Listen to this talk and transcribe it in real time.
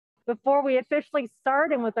Before we officially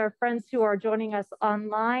start, and with our friends who are joining us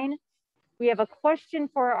online, we have a question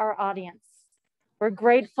for our audience. We're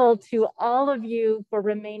grateful to all of you for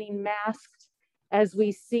remaining masked as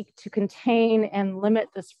we seek to contain and limit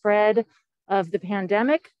the spread of the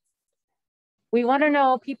pandemic. We want to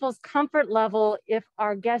know people's comfort level if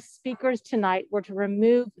our guest speakers tonight were to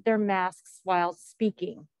remove their masks while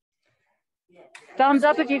speaking. Thumbs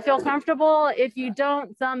up if you feel comfortable. If you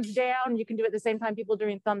don't, thumbs down. You can do it at the same time people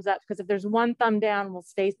doing thumbs up, because if there's one thumb down, we'll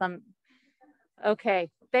stay thumb. Okay,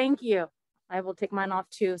 thank you. I will take mine off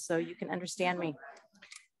too so you can understand me.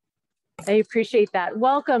 I appreciate that.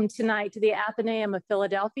 Welcome tonight to the Athenaeum of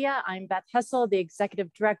Philadelphia. I'm Beth Hessel, the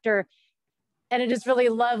Executive Director, and it is really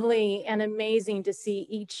lovely and amazing to see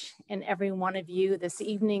each and every one of you this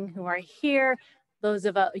evening who are here. Those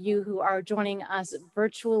of you who are joining us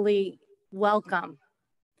virtually, welcome.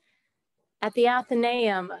 At the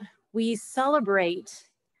Athenaeum, we celebrate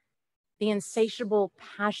the insatiable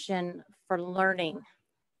passion for learning.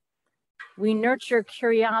 We nurture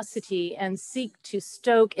curiosity and seek to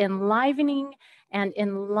stoke enlivening and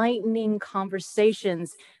enlightening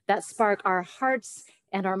conversations that spark our hearts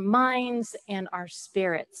and our minds and our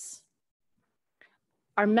spirits.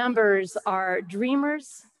 Our members are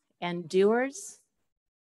dreamers and doers.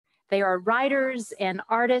 They are writers and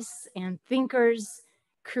artists and thinkers,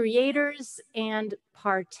 creators and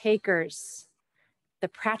partakers, the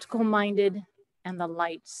practical-minded and the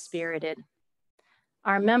light-spirited.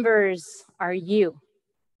 Our members are you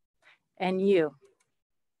and you.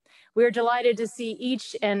 We're delighted to see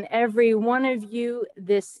each and every one of you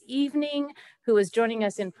this evening who is joining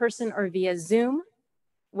us in person or via Zoom,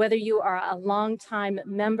 whether you are a longtime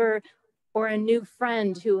member or a new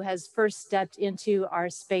friend who has first stepped into our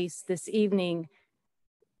space this evening.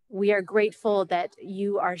 We are grateful that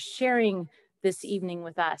you are sharing this evening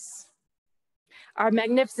with us. Our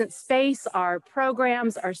magnificent space, our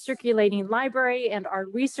programs, our circulating library, and our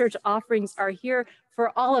research offerings are here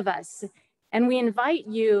for all of us. And we invite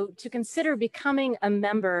you to consider becoming a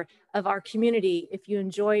member of our community if you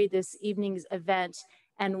enjoy this evening's event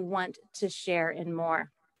and want to share in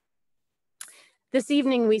more. This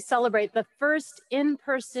evening, we celebrate the first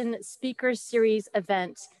in-person speaker series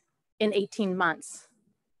event in 18 months.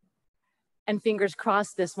 And fingers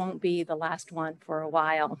crossed, this won't be the last one for a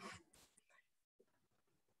while.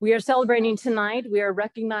 We are celebrating tonight. We are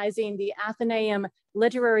recognizing the Athenaeum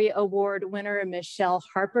Literary Award winner, Michele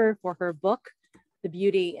Harper, for her book, The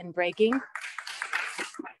Beauty in Breaking.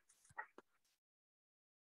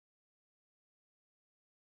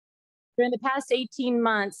 During the past 18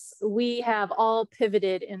 months, we have all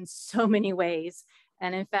pivoted in so many ways.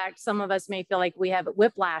 And in fact, some of us may feel like we have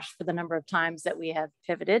whiplash for the number of times that we have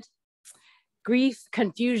pivoted. Grief,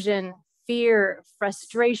 confusion, fear,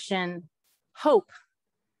 frustration, hope,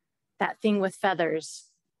 that thing with feathers,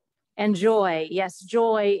 and joy, yes,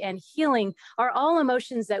 joy and healing are all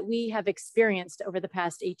emotions that we have experienced over the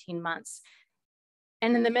past 18 months.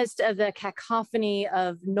 And in the midst of the cacophony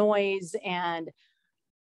of noise and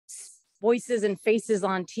voices and faces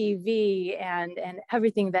on TV and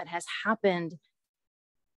everything that has happened,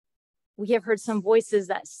 we have heard some voices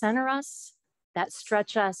that center us, that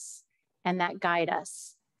stretch us, and that guide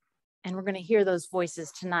us. And we're going to hear those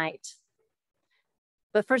voices tonight.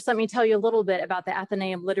 But first, let me tell you a little bit about the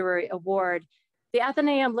Athenaeum Literary Award. The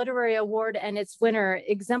Athenaeum Literary Award and its winner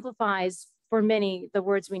exemplifies for many the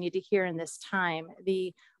words we need to hear in this time.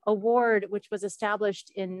 The award, which was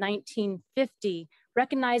established in 1950,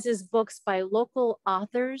 recognizes books by local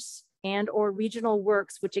authors and or regional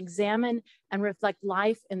works which examine and reflect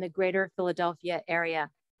life in the greater Philadelphia area.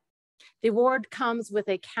 The award comes with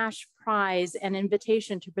a cash prize and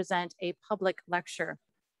invitation to present a public lecture.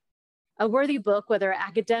 A worthy book, whether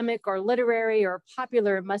academic or literary or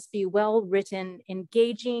popular, must be well written,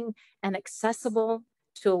 engaging, and accessible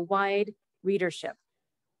to a wide readership.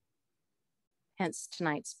 Hence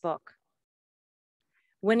tonight's book.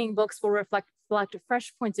 Winning books will reflect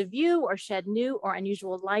fresh points of view or shed new or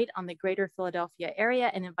unusual light on the greater Philadelphia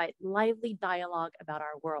area and invite lively dialogue about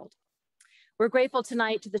our world. We're grateful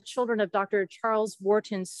tonight to the children of Dr. Charles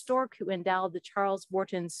Wharton Stork, who endowed the Charles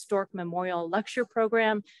Wharton Stork Memorial Lecture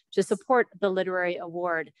Program to support the Literary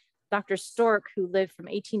Award. Dr. Stork, who lived from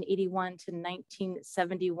 1881 to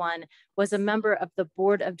 1971, was a member of the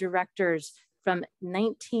Board of Directors from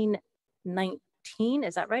 1919,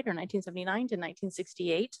 is that right, or 1979 to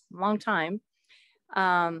 1968, long time.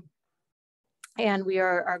 And we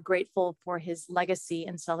are grateful for his legacy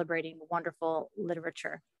in celebrating wonderful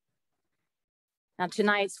literature. Now,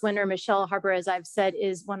 tonight's winner, Michele Harper, as I've said,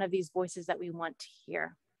 is one of these voices that we want to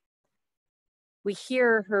hear. We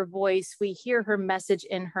hear her voice, we hear her message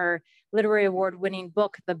in her literary award-winning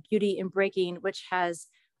book, The Beauty in Breaking, which has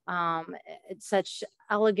such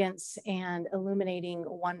elegance and illuminating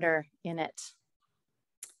wonder in it.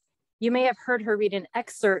 You may have heard her read an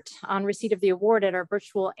excerpt on receipt of the award at our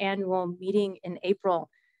virtual annual meeting in April.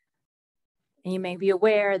 And you may be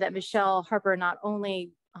aware that Michele Harper, not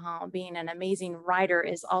only being an amazing writer,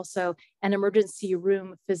 is also an emergency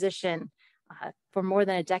room physician for more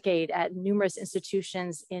than a decade at numerous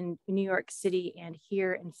institutions in New York City and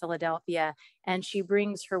here in Philadelphia. And she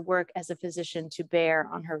brings her work as a physician to bear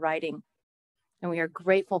on her writing. And we are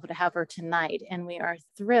grateful to have her tonight. And we are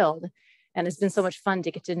thrilled. And it's been so much fun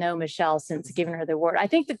to get to know Michele since giving her the award. I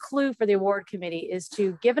think the clue for the award committee is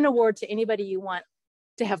to give an award to anybody you want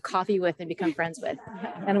to have coffee with and become friends with.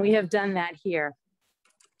 And we have done that here.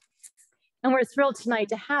 And we're thrilled tonight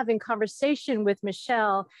to have in conversation with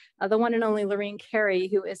Michele, the one and only Lorene Carey,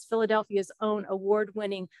 who is Philadelphia's own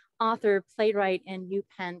award-winning author, playwright, and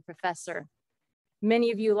UPenn professor.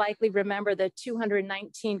 Many of you likely remember the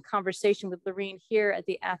 219 conversation with Lorene here at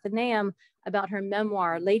the Athenaeum about her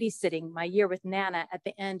memoir, Lady Sitting, My Year with Nana at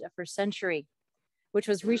the End of Her Century, which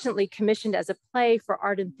was recently commissioned as a play for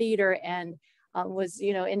art and theater and was,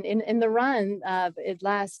 you know, in the run of it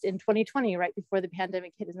last in 2020, right before the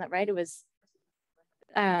pandemic hit, isn't that right? It was,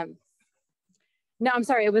 no, I'm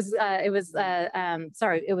sorry, it was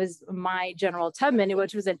My General Tubman,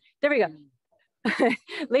 which was in, there we go.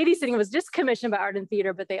 Lady Sitting was just commissioned by Art and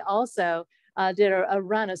Theater, but they also did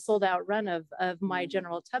a sold out run of My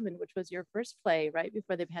General Tubman, which was your first play right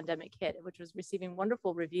before the pandemic hit, which was receiving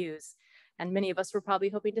wonderful reviews. And many of us were probably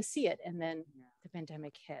hoping to see it, and then the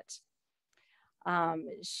pandemic hit.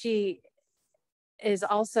 She is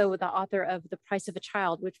also the author of The Price of a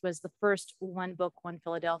Child, which was the first One Book, One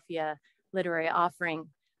Philadelphia literary offering.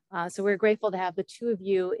 So we're grateful to have the two of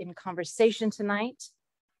you in conversation tonight.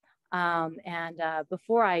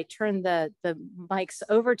 Before I turn the mics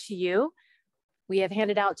over to you, we have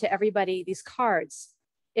handed out to everybody these cards.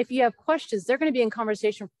 If you have questions, they're going to be in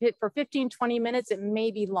conversation for 15, 20 minutes. It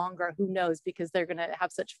may be longer, who knows, because they're going to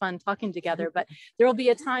have such fun talking together, but there will be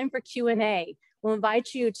a time for Q&A. We'll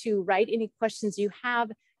invite you to write any questions you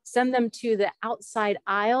have, send them to the outside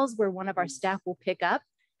aisles where one of our staff will pick up.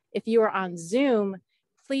 If you are on Zoom,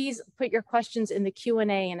 please put your questions in the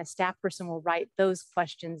Q&A and a staff person will write those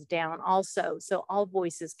questions down also, so all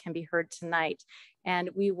voices can be heard tonight. And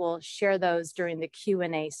we will share those during the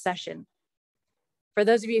Q&A session. For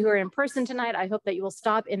those of you who are in person tonight, I hope that you will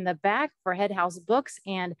stop in the back for Head House Books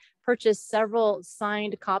and purchase several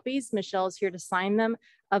signed copies. Michele is here to sign them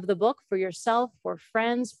of the book for yourself, for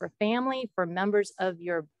friends, for family, for members of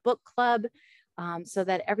your book club, so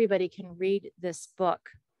that everybody can read this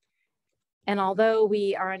book. And although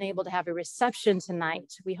we are unable to have a reception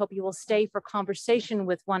tonight, we hope you will stay for conversation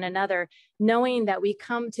with one another, knowing that we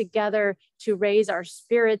come together to raise our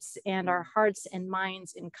spirits and our hearts and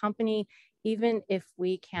minds in company, even if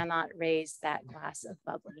we cannot raise that glass of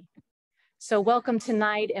bubbly. So welcome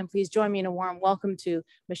tonight, and please join me in a warm welcome to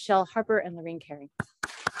Michele Harper and Lorene Carey.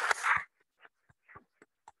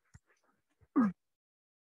 Thank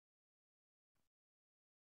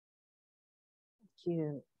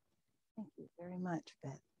you. Thank you very much,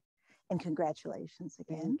 Beth. And congratulations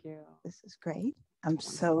again. Thank you. This is great. I'm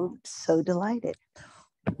so delighted.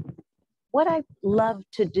 What I love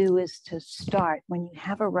to do is to start, when you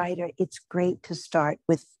have a writer, it's great to start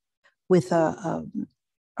with a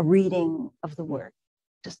reading of the work,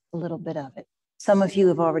 just a little bit of it. Some of you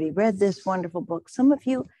have already read this wonderful book. Some of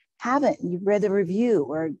you haven't. You've read the review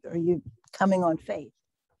or you're coming on faith.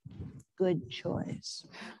 Good choice.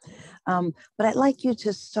 But I'd like you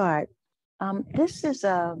to start. This is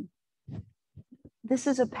a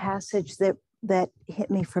passage that hit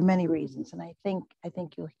me for many reasons, and I think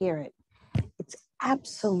you'll hear it. It's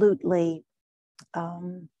absolutely,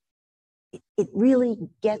 it really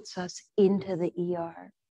gets us into the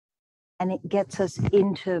ER, and it gets us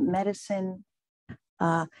into medicine,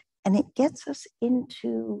 and it gets us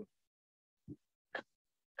into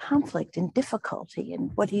conflict and difficulty,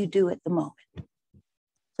 and what do you do at the moment?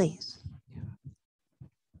 Please.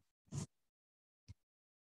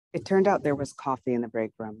 It turned out there was coffee in the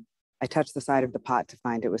break room. I touched the side of the pot to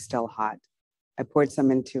find it was still hot. I poured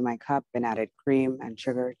some into my cup and added cream and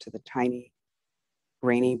sugar to the tiny,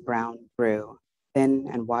 grainy brown brew, thin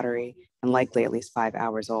and watery and likely at least 5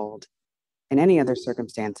 hours old. In any other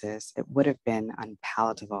circumstances, it would have been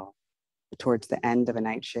unpalatable, but towards the end of a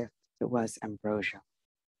night shift, it was ambrosia.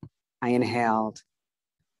 I inhaled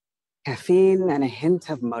caffeine and a hint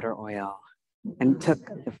of motor oil and took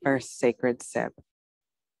the first sacred sip.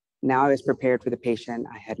 Now I was prepared for the patient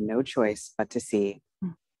I had no choice but to see.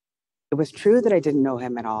 It was true that I didn't know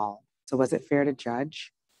him at all, so was it fair to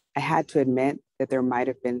judge? I had to admit that there might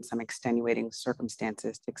have been some extenuating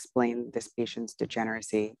circumstances to explain this patient's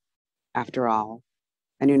degeneracy. After all,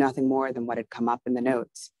 I knew nothing more than what had come up in the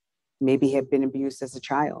notes. Maybe he had been abused as a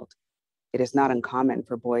child. It is not uncommon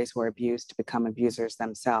for boys who are abused to become abusers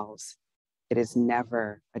themselves. It is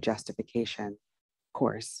never a justification, of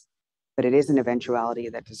course, but it is an eventuality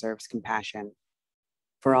that deserves compassion.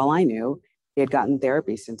 For all I knew, he had gotten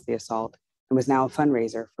therapy since the assault and was now a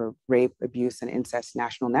fundraiser for Rape, Abuse, and Incest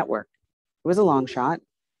National Network. It was a long shot,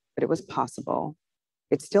 but it was possible.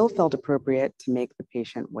 It still felt appropriate to make the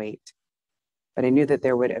patient wait. But I knew that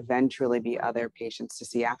there would eventually be other patients to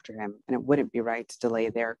see after him, and it wouldn't be right to delay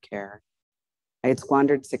their care. I had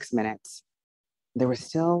squandered 6 minutes. There was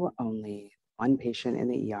still only one patient in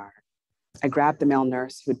the ER. I grabbed the male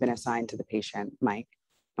nurse who had been assigned to the patient, Mike,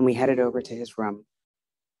 and we headed over to his room.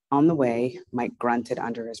 On the way, Mike grunted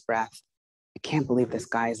under his breath. I can't believe this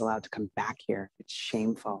guy is allowed to come back here. It's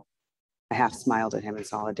shameful. I half smiled at him in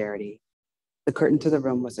solidarity. The curtain to the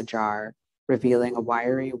room was ajar, revealing a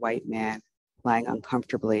wiry white man lying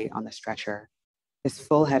uncomfortably on the stretcher. His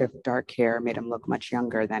full head of dark hair made him look much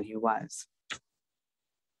younger than he was.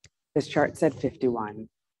 His chart said 51.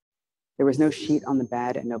 There was no sheet on the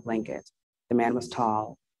bed and no blanket. The man was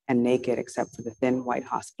tall and naked except for the thin white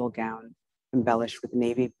hospital gown, embellished with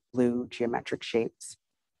navy blue geometric shapes.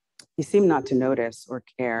 He seemed not to notice or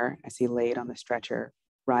care as he laid on the stretcher,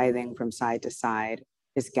 writhing from side to side,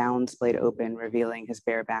 his gown splayed open, revealing his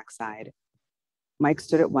bare backside. Mike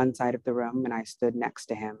stood at one side of the room and I stood next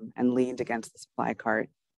to him and leaned against the supply cart.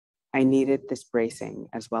 I needed this bracing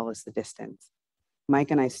as well as the distance.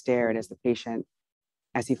 Mike and I stared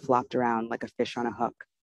as he flopped around like a fish on a hook.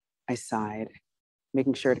 I sighed,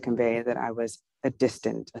 making sure to convey that I was a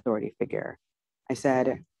distant authority figure. I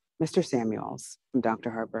said, "Mr. Samuels, I'm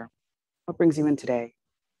Dr. Harper. What brings you in today?"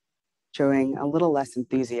 Showing a little less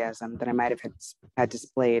enthusiasm than I might have had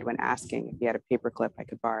displayed when asking if he had a paperclip I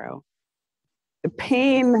could borrow. The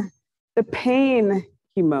pain,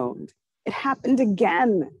 he moaned. It happened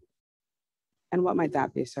again. And what might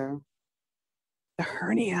that be, sir? The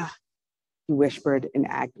hernia, he whispered in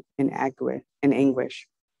anguish.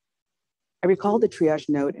 I recalled the triage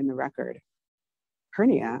note in the record.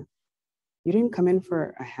 Hernia? You didn't come in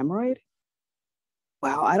for a hemorrhoid?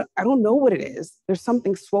 Well, I don't know what it is. There's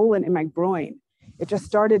something swollen in my groin. It just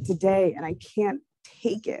started today and I can't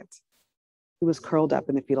take it. He was curled up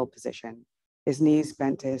in the fetal position, his knees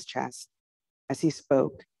bent to his chest. As he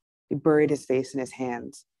spoke, he buried his face in his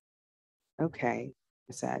hands. Okay,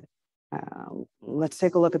 I said, let's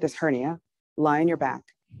take a look at this hernia. Lie on your back.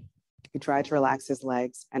 He tried to relax his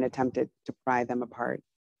legs and attempted to pry them apart.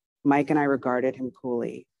 Mike and I regarded him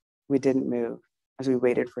coolly. We didn't move as we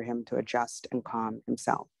waited for him to adjust and calm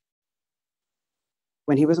himself.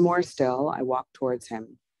 When he was more still, I walked towards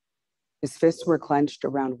him. His fists were clenched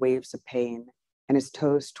around waves of pain, and his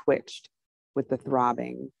toes twitched with the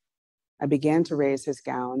throbbing. I began to raise his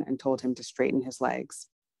gown and told him to straighten his legs.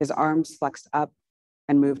 His arms flexed up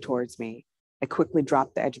and moved towards me. I quickly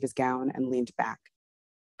dropped the edge of his gown and leaned back.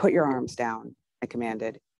 Put your arms down, I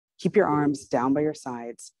commanded. Keep your arms down by your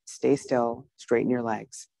sides. Stay still, straighten your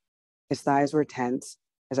legs. His thighs were tense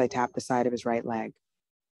as I tapped the side of his right leg.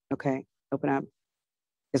 Okay, open up.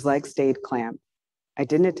 His legs stayed clamped. I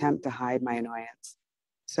didn't attempt to hide my annoyance.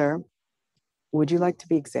 Sir, would you like to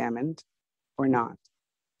be examined or not?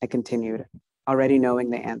 I continued, already knowing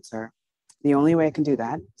the answer. The only way I can do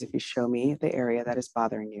that is if you show me the area that is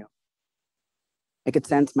bothering you. I could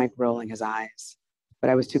sense Mike rolling his eyes, but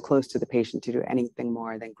I was too close to the patient to do anything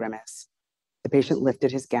more than grimace. The patient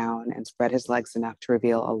lifted his gown and spread his legs enough to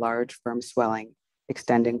reveal a large, firm swelling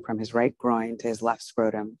extending from his right groin to his left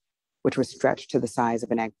scrotum, which was stretched to the size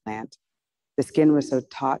of an eggplant. The skin was so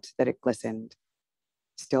taut that it glistened.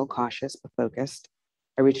 Still cautious but focused,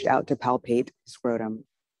 I reached out to palpate his scrotum.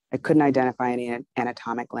 I couldn't identify any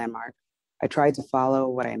anatomic landmark. I tried to follow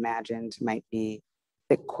what I imagined might be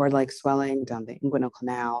thick cord-like swelling down the inguinal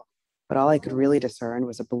canal, but all I could really discern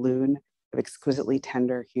was a balloon of exquisitely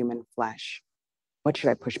tender human flesh. What should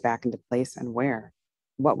I push back into place and where?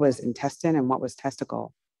 What was intestine and what was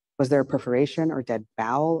testicle? Was there a perforation or dead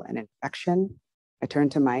bowel, an infection? I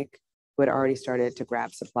turned to Mike, who had already started to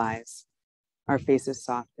grab supplies. Our faces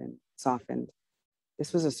softened.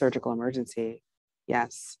 This was a surgical emergency.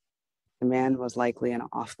 Yes, the man was likely an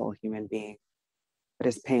awful human being, but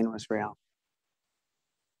his pain was real.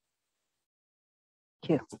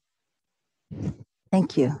 Thank you.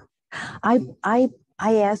 Thank you. I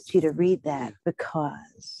asked you to read that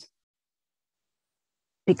because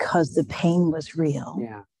because the pain was real.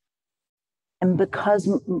 Yeah. And because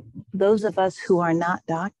those of us who are not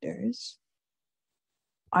doctors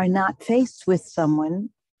are not faced with someone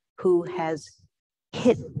who has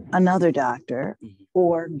hit another doctor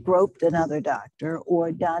or groped another doctor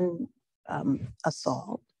or done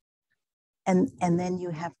assault. And then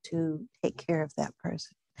you have to take care of that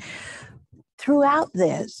person. Throughout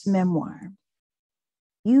this memoir,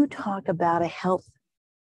 you talk about a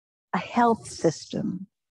health system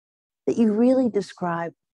that you really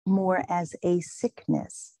describe more as a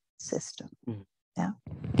sickness system. Yeah.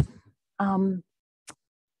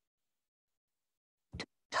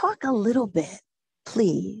 Talk a little bit,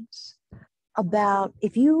 please, about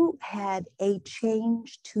if you had a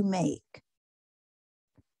change to make,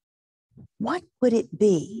 what would it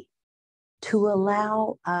be to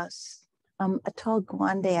allow us? Atul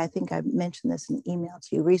Gawande, I think I mentioned this in an email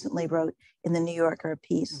to you, recently wrote in the New Yorker a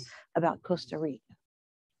piece about Costa Rica.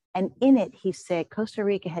 And in it, he said Costa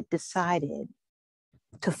Rica had decided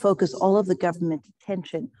to focus all of the government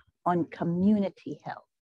attention on community health.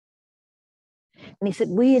 And he said,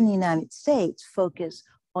 we in the United States focus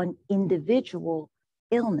on individual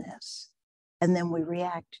illness, and then we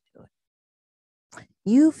react to it.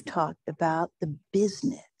 You've talked about the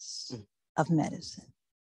business of medicine.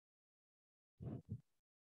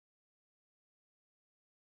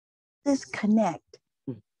 This connect,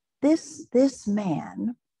 this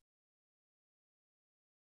man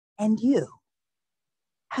and you,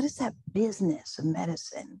 how does that business of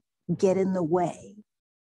medicine get in the way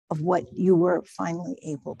of what you were finally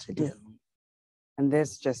able to do? And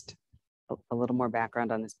this, just a little more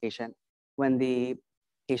background on this patient. When the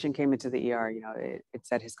patient came into the ER, it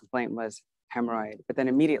said his complaint was hemorrhoid, but then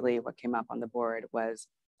immediately what came up on the board was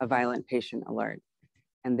a violent patient alert.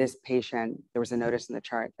 And this patient, there was a notice in the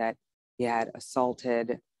chart that he had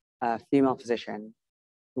assaulted a female physician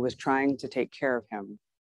who was trying to take care of him,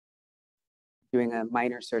 doing a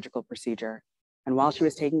minor surgical procedure. And while she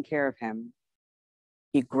was taking care of him,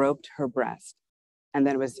 he groped her breast. And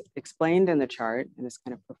then it was explained in the chart in this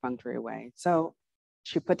kind of perfunctory way. So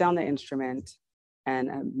she put down the instrument and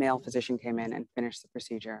a male physician came in and finished the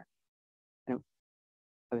procedure. And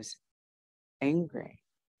I was angry,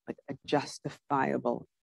 like a justifiable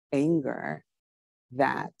anger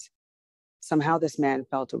that somehow this man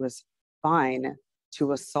felt it was fine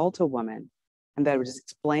to assault a woman, and that it was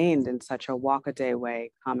explained in such a walk-a-day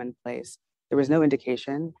way, commonplace. There was no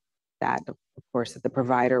indication that, of course, that the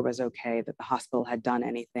provider was okay, that the hospital had done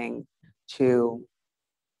anything to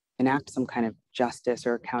enact some kind of justice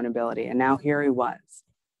or accountability. And now here he was,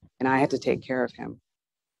 and I had to take care of him.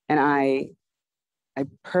 And I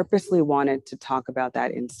purposely wanted to talk about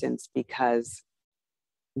that instance because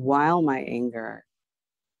while my anger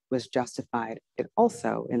was justified, it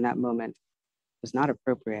also, in that moment, was not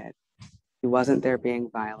appropriate. He wasn't there being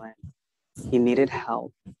violent. He needed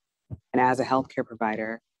help. And as a healthcare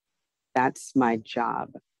provider, that's my job.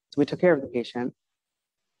 So we took care of the patient.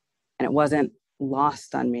 And it wasn't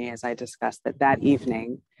lost on me, as I discussed, that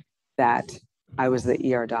evening that I was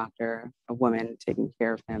the ER doctor, a woman taking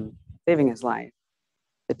care of him, saving his life.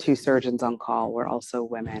 The two surgeons on call were also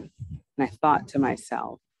women. And I thought to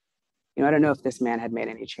myself, I don't know if this man had made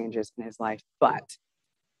any changes in his life, but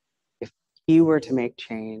if he were to make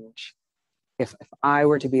change, if I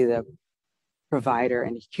were to be the provider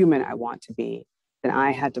and human I want to be, then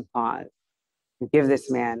I had to pause and give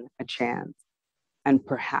this man a chance. And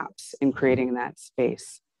perhaps in creating that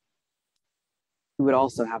space, he would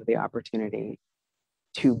also have the opportunity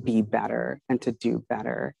to be better and to do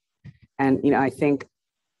better. And, I think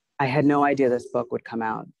I had no idea this book would come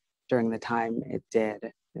out during the time it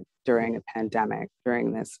did, during a pandemic,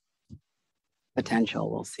 during this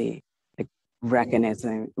potential, we'll see, like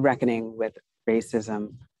reckoning with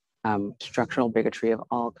racism, structural bigotry of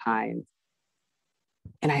all kinds.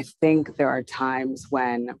 And I think there are times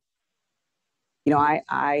when,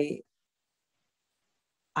 I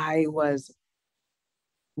was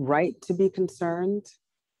right to be concerned.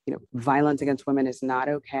 Violence against women is not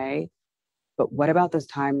okay. But what about those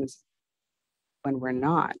times when we're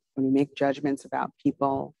not, when we make judgments about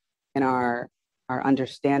people and our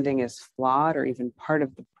understanding is flawed or even part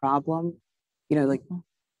of the problem?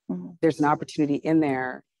 There's an opportunity in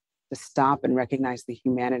there to stop and recognize the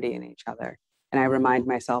humanity in each other. And I remind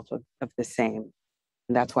myself of the same.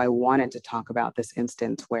 And that's why I wanted to talk about this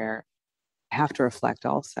instance where I have to reflect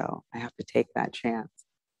also. I have to take that chance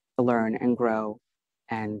to learn and grow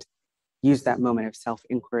and use that moment of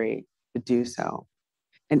self-inquiry to do so.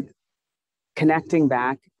 And connecting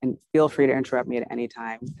back, and feel free to interrupt me at any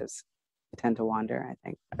time because I tend to wander, I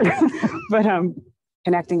think. But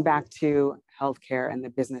connecting back to healthcare and the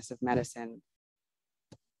business of medicine.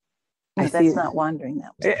 No, that's not wandering.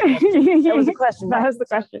 That was a question. That was the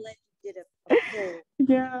question.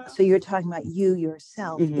 Yeah. So you're talking about you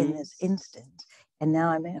yourself Mm-hmm. in this instance. And now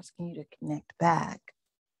I'm asking you to connect back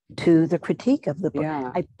to the critique of the book.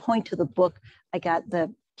 Yeah. I point to the book. I got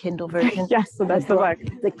the Kindle version. Yes, so that's the book.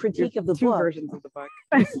 The critique of the Two book. versions of the book.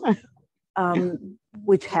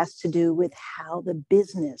 Which has to do with how the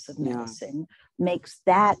business of medicine makes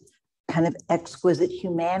that kind of exquisite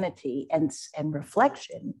humanity and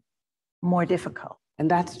reflection more difficult.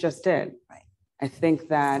 And that's just it. Right. I think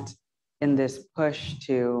that in this push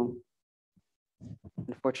to,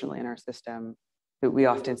 unfortunately in our system, that we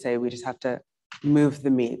often say we just have to move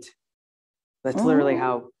the meat. That's literally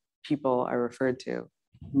how people are referred to.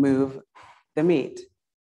 Move the meat.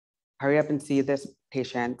 Hurry up and see this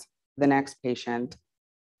patient, the next patient.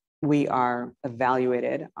 We are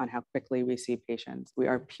evaluated on how quickly we see patients. We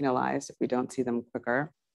are penalized if we don't see them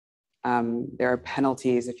quicker. There are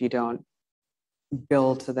penalties if you don't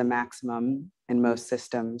bill to the maximum in most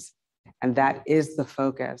systems. And that is the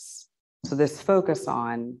focus. So this focus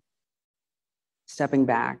on stepping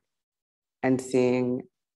back and seeing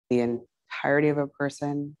the entirety of a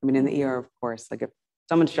person. I mean, in the ER, of course, like if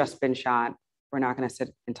someone's just been shot, we're not going to sit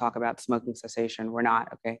and talk about smoking cessation. We're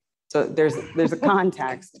not, okay? So there's a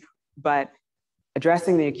context, but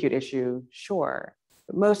addressing the acute issue, sure.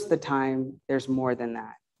 But most of the time, there's more than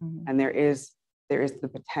that. Mm-hmm. And there is the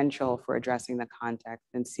potential for addressing the context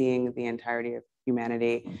and seeing the entirety of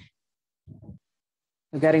humanity.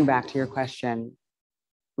 So getting back to your question,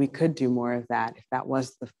 we could do more of that if that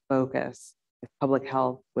was the focus. If public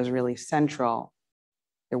health was really central,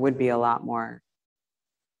 there would be a lot more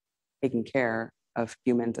taking care of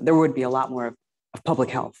humans. There would be a lot more of public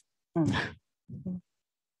health. Mm-hmm.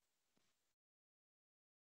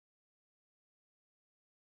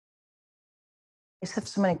 I just have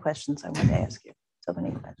so many questions I want to ask you. So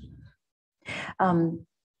many questions.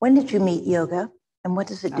 When did you meet yoga, and what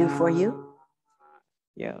does it do for you?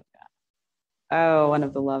 Yoga. Oh, one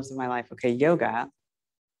of the loves of my life. Okay, yoga.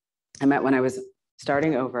 I met when I was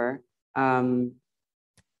starting over,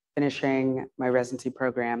 finishing my residency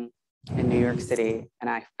program in New York City, and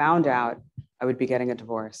I found out I would be getting a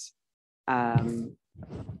divorce. It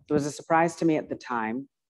was a surprise to me at the time,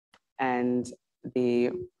 and the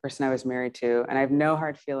person I was married to, and I have no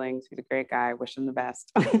hard feelings. He's a great guy. I wish him the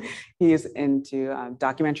best. He's into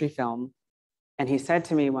documentary film. And he said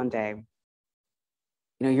to me one day,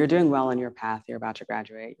 you know, you're doing well in your path. You're about to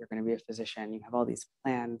graduate. You're going to be a physician. You have all these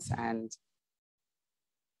plans. And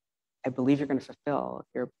I believe you're going to fulfill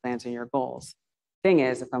your plans and your goals. Thing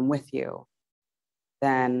is, if I'm with you,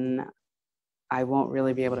 then I won't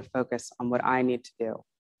really be able to focus on what I need to do.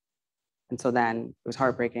 And so then it was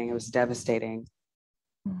heartbreaking. It was devastating.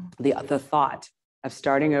 The thought of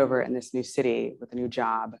starting over in this new city with a new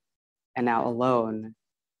job and now alone,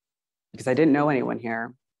 because I didn't know anyone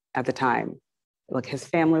here at the time. Like his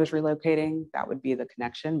family was relocating, that would be the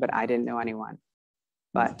connection, but I didn't know anyone.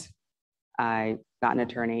 But I got an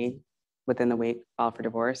attorney within the week, filed for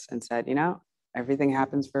divorce, and said, you know, everything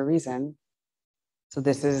happens for a reason. So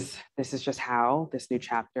this is just how this new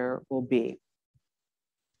chapter will be.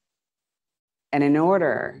 And in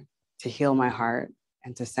order to heal my heart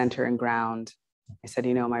and to center and ground, I said,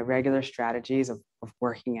 you know, my regular strategies of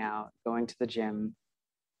working out, going to the gym,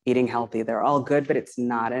 eating healthy, they're all good, but it's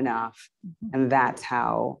not enough. Mm-hmm. And that's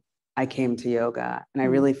how I came to yoga. And I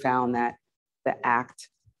really found that the act,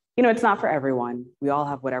 you know, it's not for everyone. We all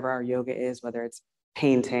have whatever our yoga is, whether it's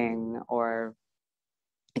painting or,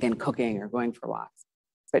 again, cooking or going for walks.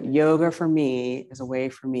 But yoga for me is a way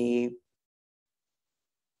for me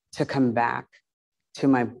to come back to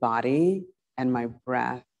my body and my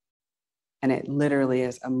breath. And it literally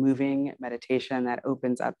is a moving meditation that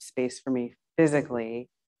opens up space for me physically,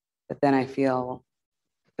 but then I feel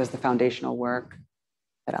does the foundational work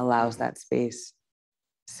that allows that space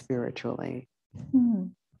spiritually. Mm-hmm.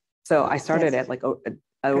 So I started it like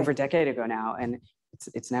over a decade ago now, and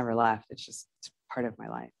it's never left. It's part of my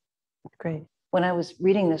life. Great. When I was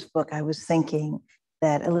reading this book, I was thinking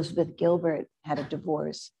that Elizabeth Gilbert had a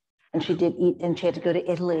divorce, and she did eat, and she had to go to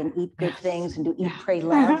Italy and eat good things and do eat, pray,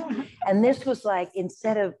 love. And this was like,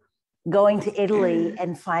 instead of going to Italy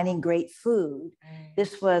and finding great food,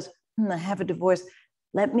 this was, I have a divorce.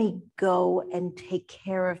 Let me go and take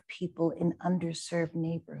care of people in underserved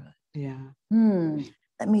neighborhoods. Yeah.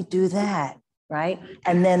 Let me do that, right?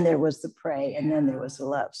 And then there was the pray, and then there was the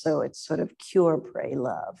love. So it's sort of cure, pray,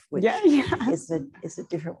 love, which is a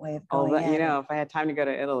different way of going. You know, if I had time to go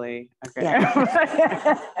to Italy, okay.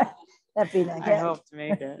 Yeah. That'd be nice. I hope to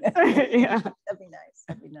make it. Yeah. That'd be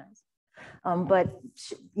nice. But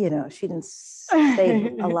you know, she didn't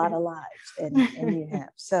save a lot of lives, and you have.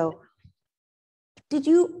 So, did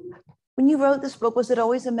you, when you wrote this book, was it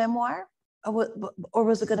always a memoir, or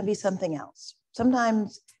was it going to be something else?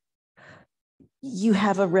 Sometimes you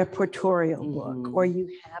have a repertorial book, or you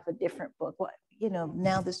have a different book. What, you know,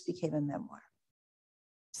 now this became a memoir.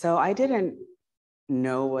 So I didn't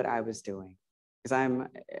know what I was doing, because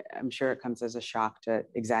I'm sure it comes as a shock to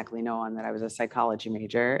exactly know that I was a psychology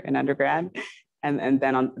major in undergrad, and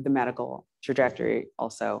then on the medical trajectory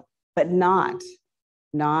also, but not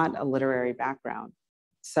a literary background.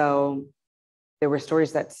 So there were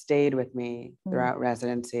stories that stayed with me throughout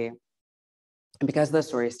residency, and because those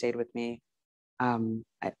stories stayed with me,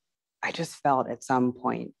 I just felt at some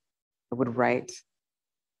point I would write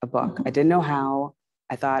a book. I didn't know how.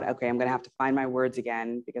 I thought, okay, I'm going to have to find my words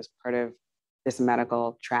again, because part of this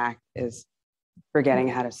medical track is forgetting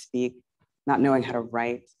how to speak, not knowing how to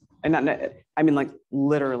write. And I mean, like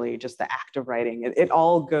literally just the act of writing, it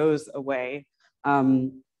all goes away.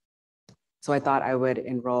 So I thought I would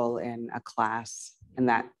enroll in a class, and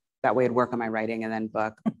that way I'd work on my writing and then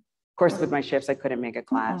book. Of course, with my shifts, I couldn't make a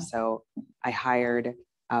class. So I hired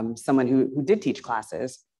someone who did teach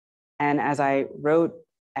classes. And as I wrote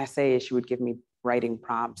essays, she would give me writing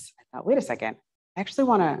prompts. I thought, wait a second, I actually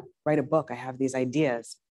want to write a book. I have these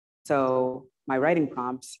ideas. So my writing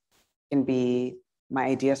prompts can be my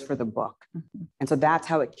ideas for the book. And so that's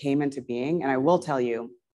how it came into being. And I will tell you,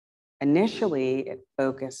 initially it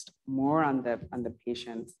focused more on the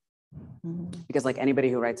patients, because like anybody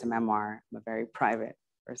who writes a memoir, I'm a very private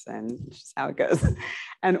person, which is how it goes.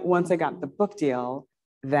 And once I got the book deal,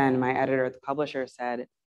 then my editor at the publisher said,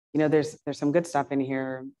 you know, there's some good stuff in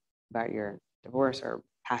here about your divorce or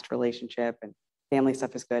past relationship, and family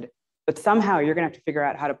stuff is good, but somehow you're gonna have to figure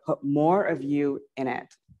out how to put more of you in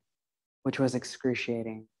it, which was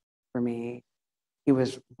excruciating for me. He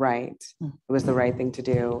was right. It was the right thing to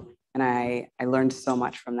do. And I learned so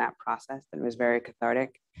much from that process, and it was very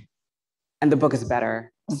cathartic. And the book is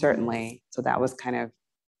better, certainly. So that was kind of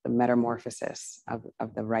the metamorphosis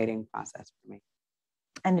of the writing process for me.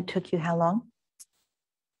 And it took you how long?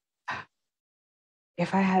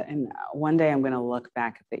 If I had, and one day I'm going to look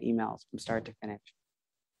back at the emails from start to finish,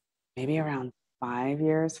 maybe around 5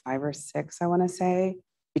 years, 5 or 6, I want to say,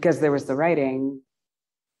 because there was the writing.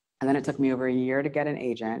 And then it took me over a year to get an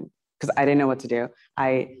agent, because I didn't know what to do.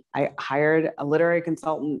 I hired a literary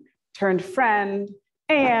consultant turned friend,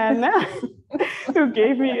 Anne, who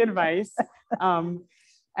gave me advice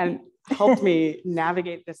and helped me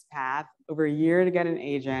navigate this path over a year to get an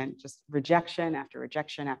agent, just rejection after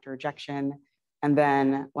rejection after rejection. And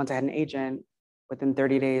then once I had an agent, within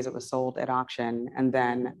 30 days, it was sold at auction, and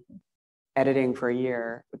then editing for a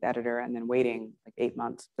year with the editor, and then waiting like 8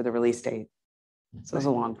 months for the release date. So it was a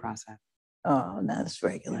long process. Oh, no, that's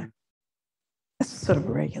regular. That's sort of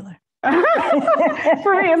regular. For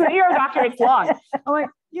me, as an ER doctor, it's long. I'm like,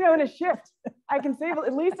 you know, in a shift, I can save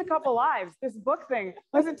at least a couple lives. This book thing,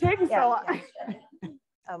 why does it take so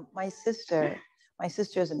long? My sister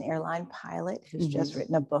is an airline pilot who's just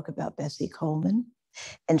written a book about Bessie Coleman.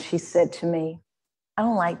 And she said to me, I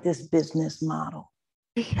don't like this business model.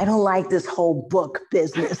 I don't like this whole book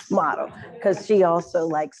business model, because she also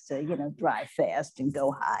likes to, you know, drive fast and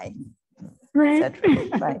go high, Right.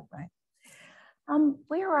 etc. Right.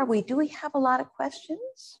 Where are we? Do we have a lot of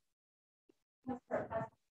questions?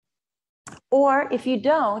 Or if you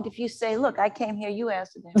don't, if you say, look, I came here, you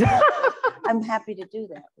asked them. I'm happy to do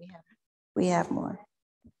that. We have more.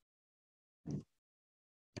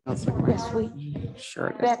 That's like Yes, we.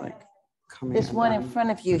 Shirt is Beck, like coming. There's one in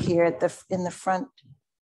front of you here in the front.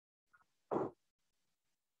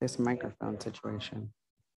 This microphone situation.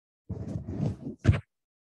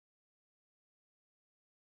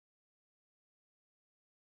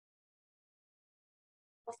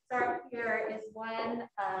 We'll start here is one.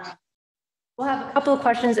 We'll have a couple of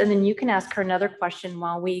questions, and then you can ask her another question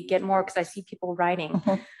while we get more, because I see people writing.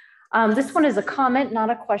 This one is a comment, not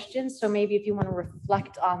a question. So maybe if you want to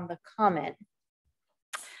reflect on the comment.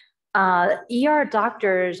 ER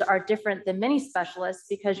doctors are different than many specialists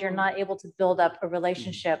because you're not able to build up a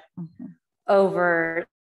relationship over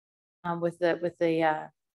with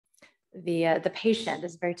the patient.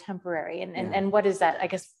 Is very temporary. And what is that? I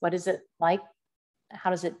guess, what is it like? How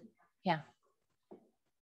does it? Yeah.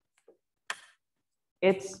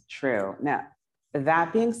 It's true. Now,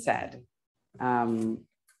 that being said, no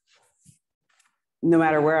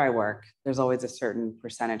matter where I work, there's always a certain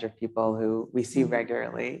percentage of people who we see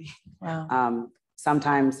regularly. Wow.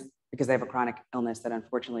 Sometimes because they have a chronic illness that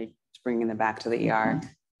unfortunately is bringing them back to the ER.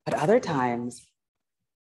 But other times,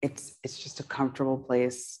 it's just a comfortable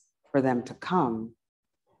place for them to come.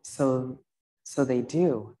 So they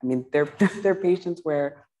do. I mean, they're patients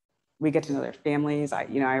where we get to know their families. I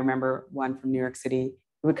remember one from New York City.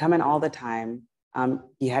 He would come in all the time.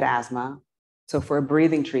 He had asthma. So for a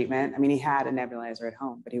breathing treatment, I mean, he had a nebulizer at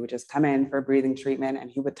home, but he would just come in for a breathing treatment and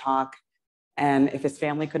he would talk. And if his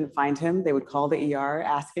family couldn't find him, they would call the ER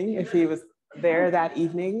asking if he was there that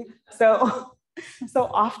evening. So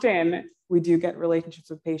often we do get relationships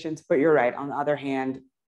with patients, but you're right. On the other hand,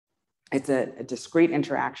 it's a discrete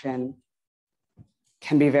interaction,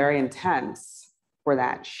 can be very intense for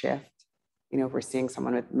that shift. You know, if we're seeing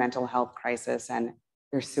someone with mental health crisis and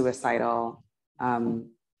they're suicidal,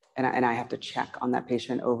 and I have to check on that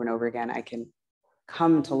patient over and over again, I can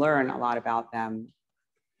come to learn a lot about them.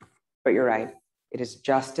 But you're right, it is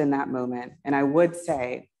just in that moment. And I would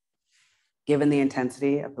say, given the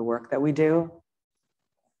intensity of the work that we do,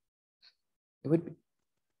 it would,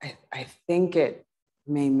 I think it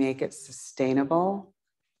may make it sustainable,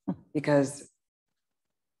 because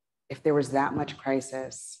if there was that much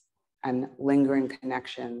crisis and lingering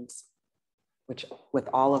connections, which with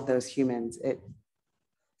all of those humans, it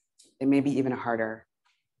may be even harder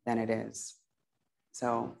than it is.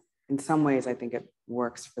 So in some ways, I think it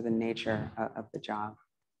works for the nature of the job.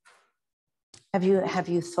 Have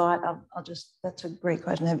you thought of, that's a great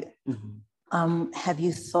question. Have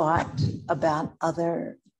you thought about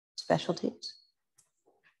other specialties?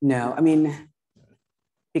 No, I mean,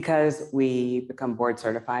 because we become board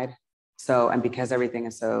certified, and because everything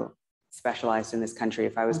is so specialized in this country,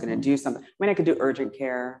 if I was going to do something, I mean, I could do urgent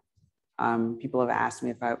care. People have asked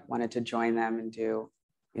me if I wanted to join them and do,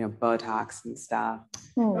 Botox and stuff.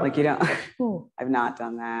 I've not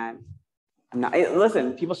done that.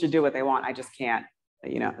 Listen, people should do what they want. I just can't,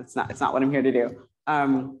 it's not what I'm here to do.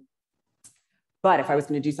 But if I was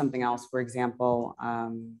going to do something else, for example,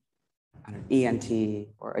 ENT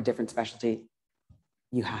or a different specialty,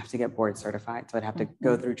 you have to get board certified. So I'd have to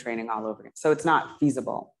go through training all over again. So it's not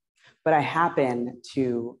feasible. But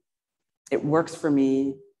it works for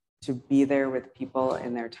me to be there with people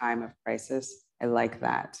in their time of crisis. I like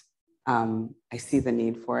that. I see the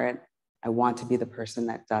need for it. I want to be the person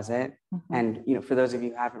that does it. And, for those of you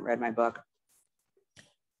who haven't read my book,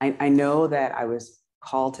 I know that I was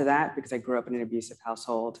called to that because I grew up in an abusive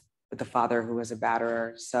household with a father who was a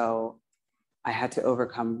batterer. So I had to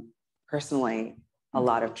overcome personally a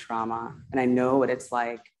lot of trauma. And I know what it's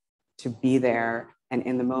like to be there. And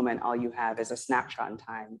in the moment, all you have is a snapshot in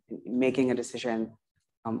time, making a decision.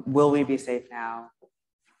 Will we be safe now?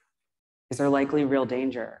 Is there likely real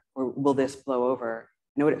danger? Or will this blow over?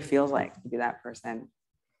 I know what it feels like to be that person.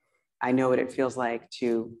 I know what it feels like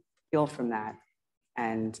to heal from that.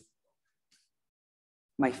 And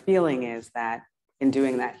my feeling is that in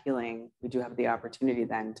doing that healing, we do have the opportunity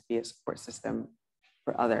then to be a support system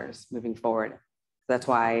for others moving forward. That's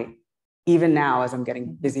why even now, as I'm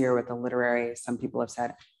getting busier with the literary, some people have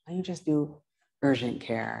said, why don't you just do urgent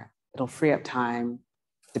care? It'll free up time.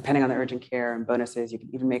 Depending on the urgent care and bonuses, you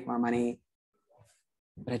can even make more money.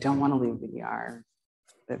 But I don't want to leave the ER.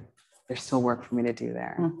 There's still work for me to do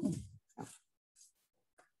there.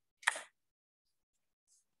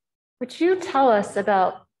 Would you tell us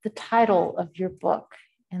about the title of your book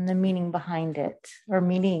and the meaning behind it, or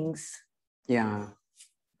meanings? Yeah.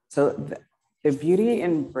 So the beauty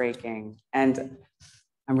in breaking, and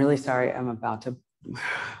I'm really sorry I'm about to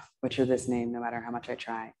butcher this name no matter how much I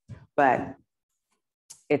try, but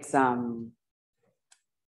it's, I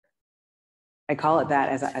call it that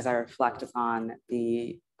as I reflect upon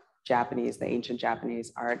the ancient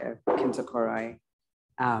Japanese art of kintsukuroi.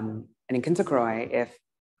 And in kintsukuroi,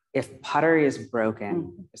 if pottery is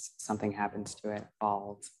broken, something happens to it,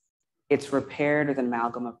 falls, it's repaired with an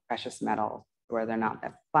amalgam of precious metals, whether or not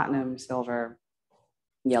that's platinum, silver,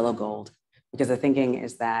 yellow gold, because the thinking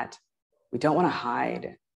is that we don't want to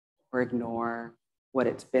hide or ignore what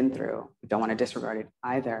it's been through. We don't want to disregard it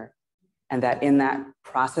either. And that in that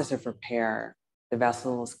process of repair, the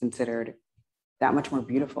vessel is considered that much more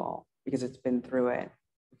beautiful because it's been through it,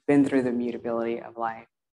 been through the mutability of life.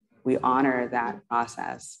 We honor that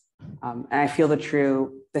process. And I feel the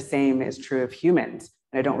same is true of humans.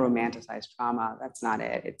 And I don't romanticize trauma. That's not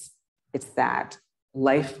it. It's that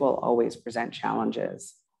life will always present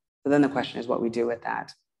challenges. So then the question is what we do with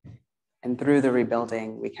that. And through the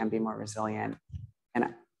rebuilding, we can be more resilient, and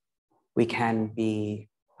we can be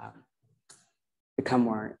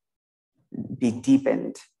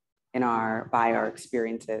deepened by our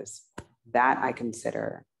experiences. That I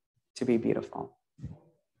consider to be beautiful.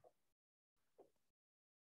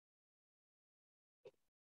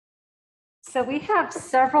 So we have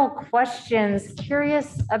several questions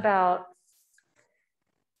curious about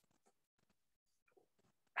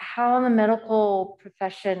how the medical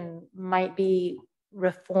profession might be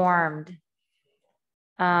reformed.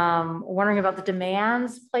 Wondering about the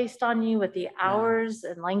demands placed on you with the hours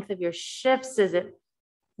and length of your shifts. Is it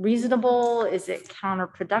reasonable? Is it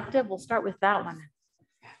counterproductive? We'll start with that one.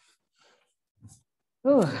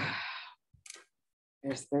 Ooh.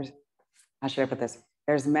 How should I put this?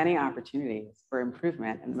 There's many opportunities for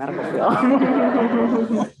improvement in the medical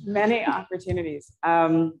field. Many opportunities.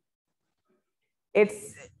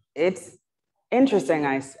 It's interesting.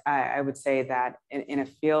 I would say that in a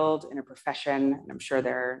field, in a profession, and I'm sure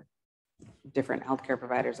there are different healthcare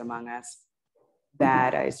providers among us,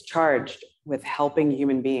 that is charged with helping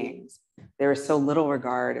human beings, there is so little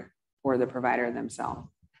regard for the provider themselves.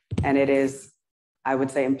 And it is, I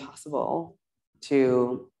would say, impossible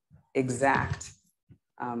to exact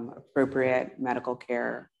appropriate medical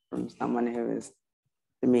care from someone who is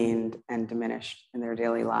demeaned and diminished in their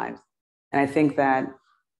daily lives. And I think that,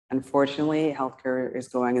 unfortunately, healthcare is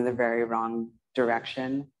going in the very wrong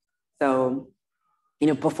direction. So,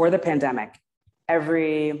 before the pandemic,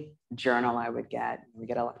 every journal I would get, we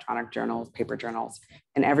get electronic journals, paper journals,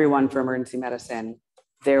 and every one for emergency medicine,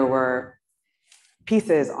 there were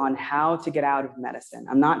pieces on how to get out of medicine.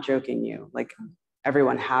 I'm not joking you, like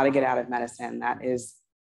everyone, how to get out of medicine. That is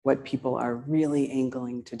what people are really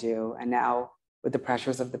angling to do. And now with the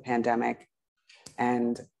pressures of the pandemic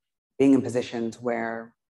and being in positions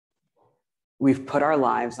where we've put our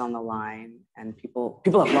lives on the line and people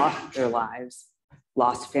have lost their lives,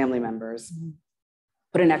 lost family members,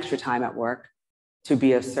 put in extra time at work to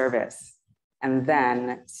be of service, and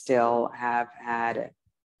then still have had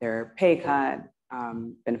their pay cut,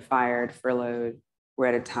 been fired, furloughed. We're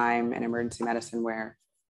at a time in emergency medicine where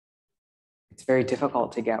it's very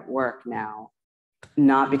difficult to get work now,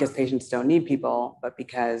 not because patients don't need people, but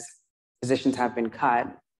because physicians have been cut,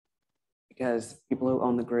 because people who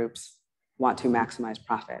own the groups want to maximize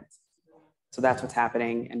profits. So that's what's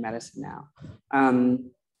happening in medicine now.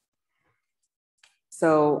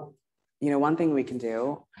 So, one thing we can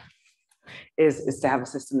do is to have a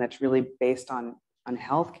system that's really based on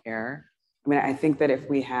healthcare. I mean, I think that if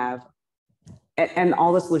we have, and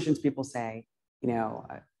all the solutions people say,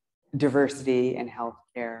 diversity in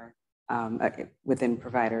healthcare within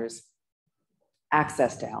providers,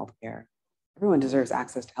 access to healthcare. Everyone deserves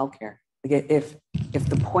access to healthcare. Like if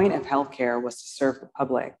the point of healthcare was to serve the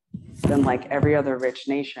public, then like every other rich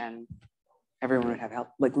nation, everyone would have health.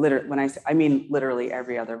 Like literally, when I mean literally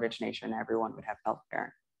every other rich nation, everyone would have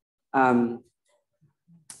healthcare.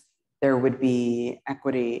 There would be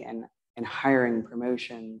equity in hiring,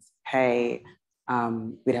 promotions, pay.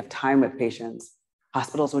 We'd have time with patients.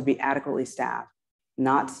 Hospitals would be adequately staffed,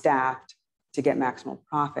 not staffed to get maximal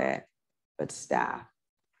profit, but staffed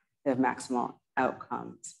to have maximal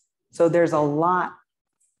outcomes. So there's a lot.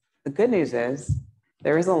 The good news is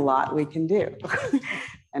there is a lot we can do.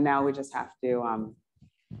 And now we just have to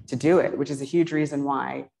do it, which is a huge reason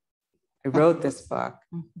why I wrote this book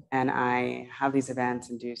and I have these events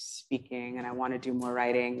and do speaking, and I want to do more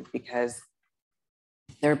writing because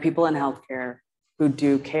there are people in healthcare who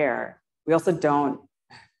do care. We also don't,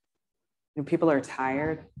 people are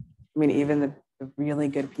tired. I mean, even the really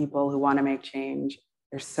good people who want to make change,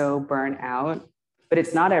 they're so burnt out, but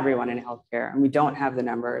it's not everyone in healthcare, and we don't have the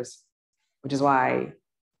numbers, which is why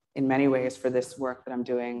in many ways for this work that I'm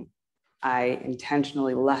doing, I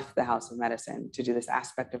intentionally left the House of Medicine to do this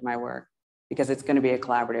aspect of my work because it's going to be a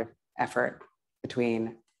collaborative effort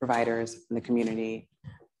between providers and the community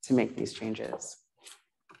to make these changes.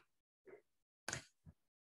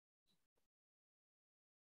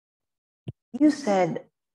 You said,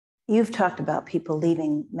 you've talked about people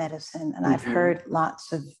leaving medicine, and I've heard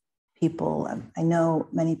lots of people, I know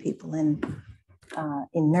many people in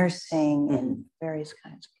nursing and various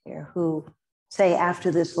kinds of care who say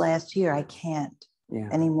after this last year, I can't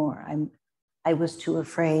anymore. I was too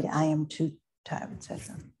afraid, I am too tired,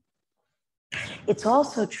 etc. It's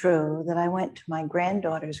also true that I went to my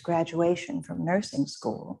granddaughter's graduation from nursing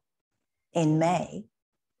school in May.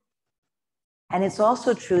 And it's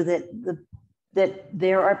also true that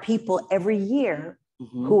there are people every year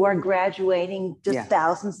who are graduating, just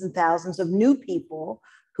thousands and thousands of new people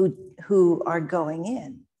who are going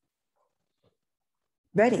in,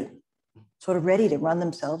 sort of ready to run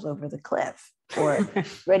themselves over the cliff, or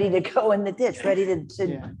ready to go in the ditch, ready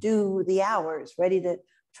to do the hours, ready to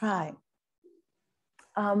try.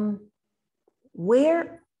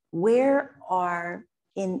 Where are,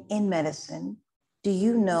 in medicine, do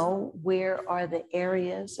you know where are the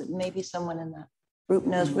areas, maybe someone in the group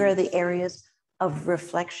knows, where are the areas of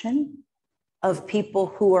reflection of people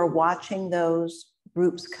who are watching those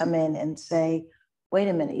groups come in and say, wait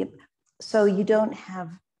a minute. So you don't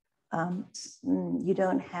have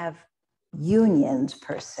unions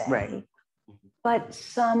per se, Right. but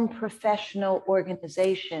some professional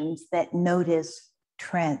organizations that notice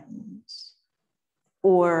trends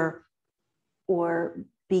or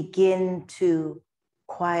begin to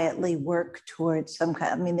quietly work towards some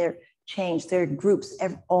kind. I mean, there are groups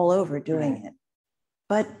all over doing it,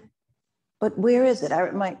 but where is it?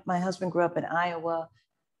 My husband grew up in Iowa.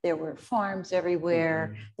 There were farms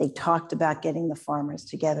everywhere. They talked about getting the farmers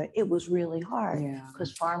together. It was really hard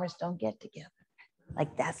because farmers don't get together.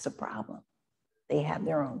 Like, that's the problem. They have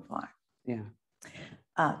their own farm. Yeah.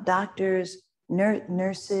 Doctors,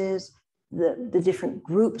 nurses, the different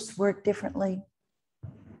groups work differently.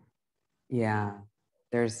 Yeah.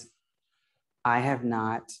 I have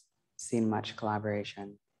not seen much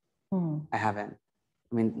collaboration. I haven't.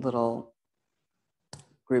 I mean, little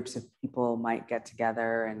groups of people might get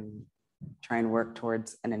together and try and work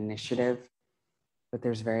towards an initiative, but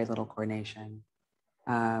there's very little coordination.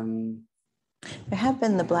 There have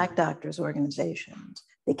been the Black Doctors organizations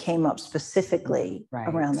that came up specifically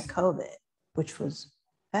around the COVID, which was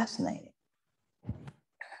fascinating.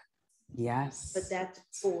 Yes. But that's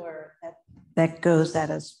that goes at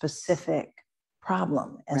a specific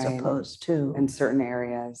problem as opposed to in certain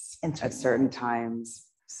areas at certain times.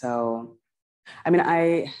 So, I mean,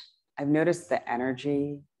 I've noticed the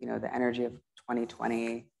energy, the energy of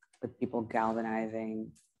 2020 with people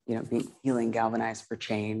galvanizing, feeling galvanized for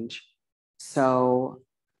change. So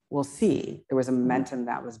we'll see. There was a momentum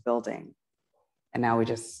that was building, and now we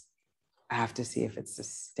just have to see if it's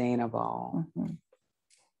sustainable.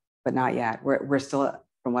 But not yet. We're still,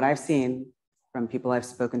 from what I've seen from people I've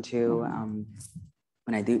spoken to,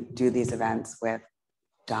 when I do these events with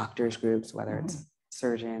doctors groups, whether it's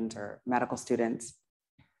surgeons or medical students,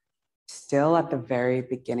 still at the very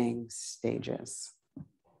beginning stages.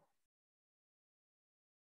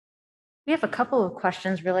 We have a couple of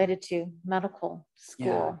questions related to medical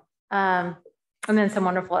school. And then some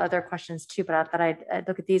wonderful other questions too, but I thought I'd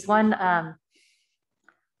look at these. One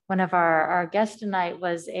of our guests tonight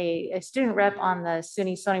was a student rep on the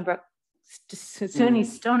SUNY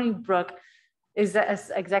Stony Brook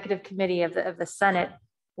executive committee of the Senate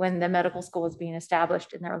when the medical school was being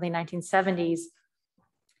established in the early 1970s.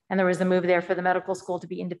 And there was a move there for the medical school to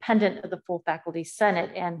be independent of the full faculty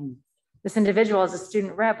Senate. And this individual, as a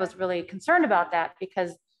student rep, was really concerned about that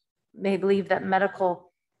because they believe that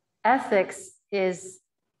medical ethics is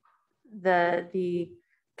the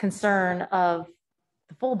concern of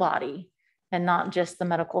the full body and not just the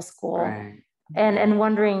medical school. And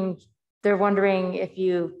they're wondering if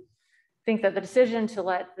you think that the decision to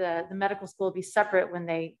let the medical school be separate when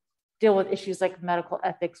they deal with issues like medical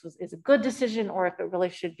ethics is a good decision, or if it really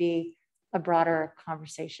should be a broader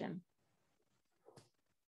conversation.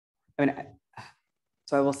 I mean,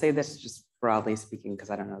 so I will say this just broadly speaking, because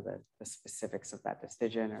I don't know the specifics of that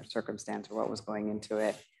decision or circumstance or what was going into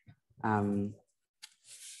it. In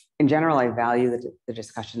general, I value the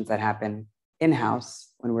discussions that happen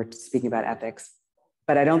in-house when we're speaking about ethics,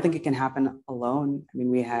 but I don't think it can happen alone. I mean,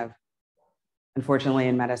 we have, unfortunately,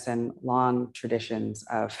 in medicine, long traditions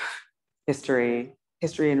of history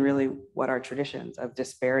and really what are traditions of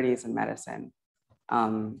disparities in medicine,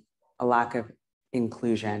 a lack of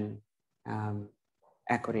inclusion,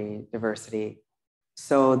 equity, diversity.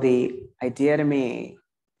 So the idea to me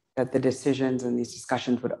that the decisions and these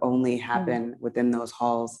discussions would only happen within those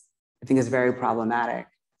halls, I think is very problematic,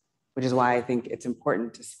 which is why I think it's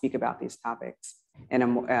important to speak about these topics in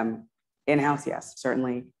a in-house, yes,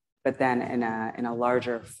 certainly, but then in a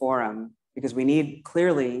larger forum, because we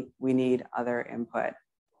need other input.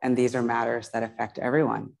 And these are matters that affect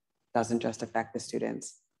everyone. It doesn't just affect the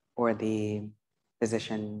students or the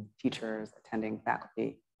physician, teachers, attending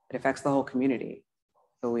faculty. It affects the whole community.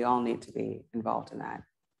 So we all need to be involved in that.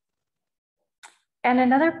 And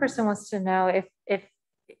another person wants to know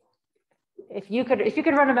if you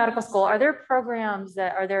could run a medical school, are there programs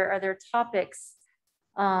are there topics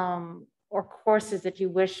or courses that you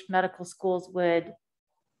wish medical schools would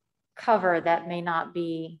cover that may not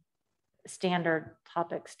be standard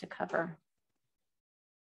topics to cover?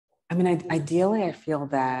 I mean, ideally, I feel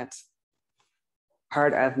that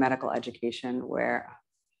part of medical education where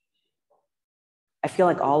I feel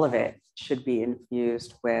like all of it should be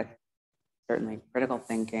infused with certainly critical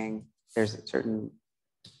thinking. There's a certain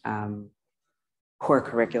core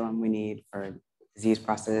curriculum we need for disease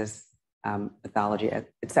process, pathology, et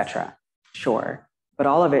cetera. Sure. But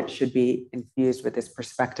all of it should be infused with this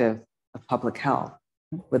perspective of public health,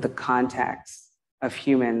 with the context of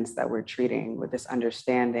humans that we're treating, with this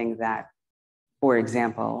understanding that, for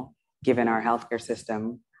example, given our healthcare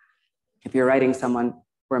system, if you're writing someone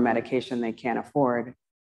for a medication they can't afford,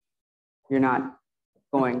 you're not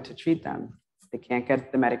going to treat them. They can't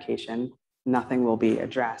get the medication, nothing will be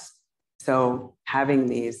addressed. So having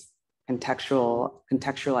these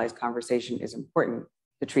contextualized conversation is important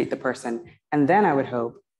to treat the person. And then I would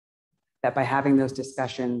hope that by having those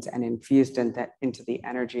discussions and infused into the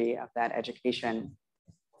energy of that education,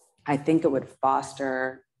 I think it would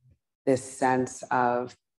foster this sense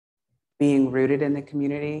of being rooted in the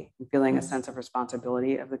community and feeling a sense of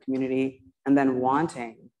responsibility of the community, and then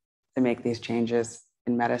wanting to make these changes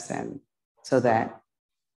in medicine so that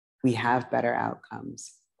we have better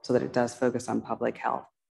outcomes, so that it does focus on public health.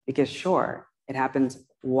 Because sure, it happens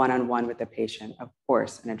one-on-one with the patient, of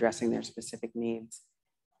course, and addressing their specific needs.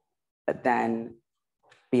 But then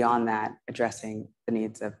beyond that, addressing the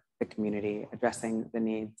needs of the community, addressing the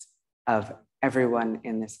needs of everyone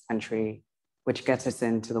in this country, which gets us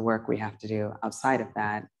into the work we have to do outside of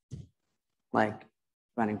that, like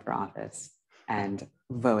running for office and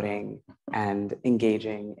voting and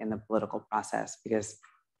engaging in the political process, because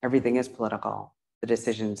everything is political. The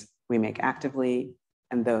decisions we make actively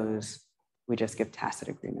and those we just give tacit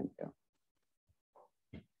agreement to.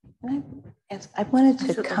 I wanted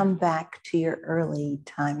to come back to your early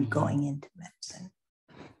time going into medicine,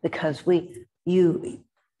 because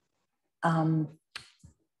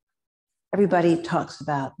everybody talks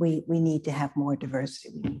about we need to have more diversity,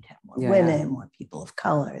 we need to have more women, more people of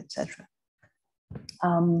color, etc.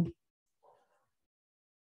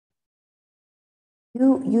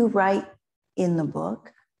 You write in the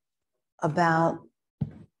book about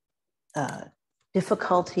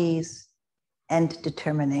difficulties and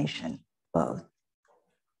determination, both.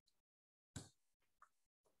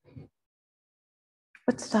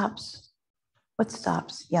 What stops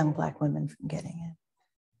young Black women from getting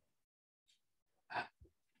it?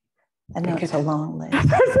 I know it's a long list.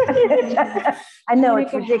 I know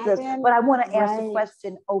it's ridiculous, but I want to ask the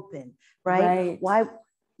question open, right? Why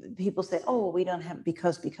people say, "Oh, we don't have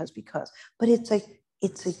because," but it's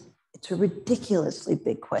a ridiculously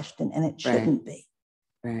big question, and it shouldn't be.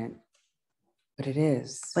 Right. But it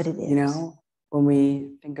is. But it is. You know, when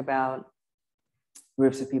we think about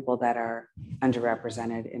groups of people that are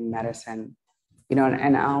underrepresented in medicine, you know,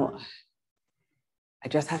 and I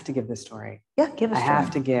just have to give this story. Yeah, give a story. I have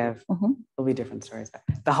to give, there'll be different stories, but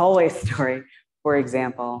the hallway story, for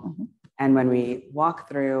example, and when we walk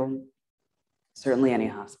through certainly any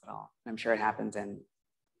hospital, I'm sure it happens in,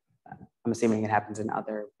 I'm assuming it happens in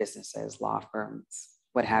other businesses, law firms,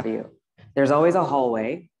 what have you. There's always a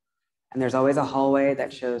hallway, and there's always a hallway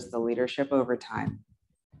that shows the leadership over time.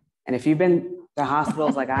 And if you've been to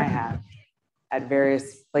hospitals like I have at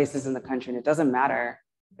various places in the country, and it doesn't matter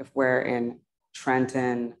if we're in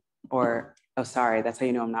Trenton or, oh, sorry, that's how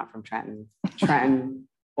you know I'm not from Trenton,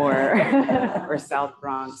 or South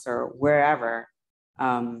Bronx or wherever,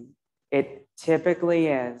 it typically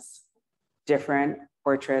is different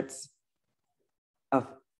portraits of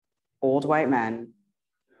old white men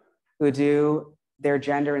who do their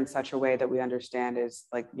gender in such a way that we understand is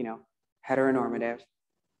like, you know, heteronormative.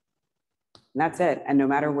 And that's it. And no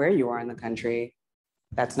matter where you are in the country,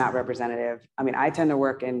 that's not representative. I mean, I tend to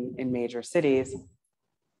work in major cities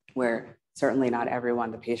where certainly not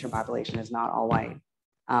everyone, the patient population is not all white.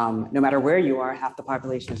 No matter where you are, half the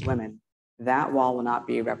population is women. That wall will not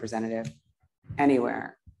be representative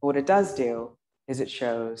anywhere. But what it does do is it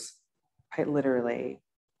shows quite literally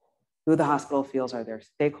who the hospital feels are their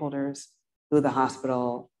stakeholders, who the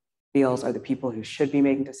hospital feels are the people who should be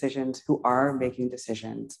making decisions, who are making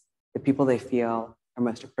decisions, the people they feel are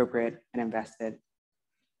most appropriate and invested.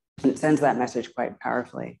 And it sends that message quite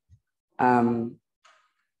powerfully. So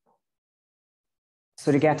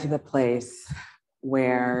to get to the place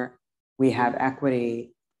where we have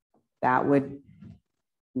equity, that would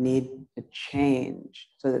need to change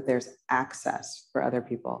so that there's access for other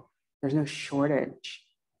people. There's no shortage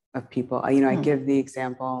of people. You know, I give the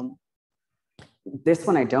example, this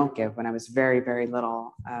one I don't give, when I was very, very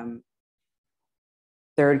little,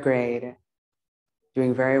 third grade,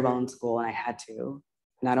 doing very well in school, and I had to.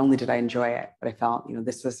 Not only did I enjoy it, but I felt, you know,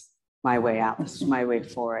 this was my way out. This was my way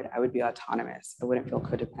forward. I would be autonomous. I wouldn't feel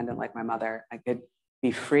codependent like my mother. I could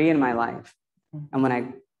be free in my life. And when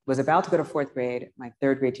I was about to go to fourth grade, my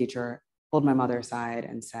third grade teacher pulled my mother aside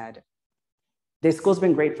and said, this school's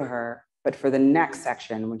been great for her, but for the next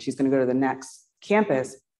section, when she's going to go to the next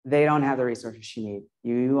campus, they don't have the resources she needs.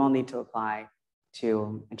 You all need to apply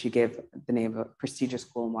to, and she gave the name of a prestigious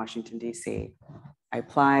school in Washington, D.C. I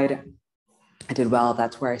applied, I did well,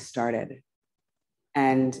 that's where I started.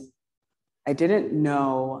 And I didn't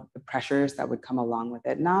know the pressures that would come along with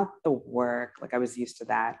it, not the work, like I was used to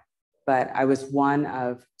that, but I was one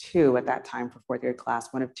of two at that time for fourth grade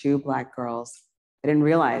class, one of two Black girls. I didn't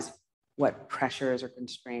realize what pressures or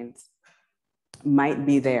constraints might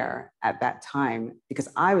be there at that time because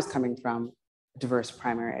I was coming from a diverse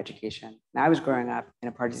primary education. And I was growing up in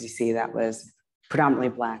a part of DC that was predominantly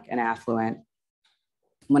Black and affluent.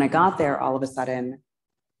 When I got there, all of a sudden,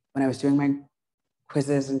 when I was doing my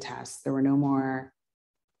quizzes and tests, there were no more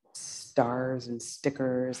stars and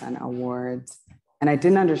stickers and awards. And I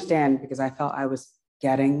didn't understand because I felt I was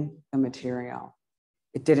getting the material.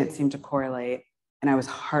 It didn't seem to correlate. And I was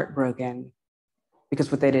heartbroken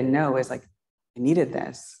because what they didn't know is like, I needed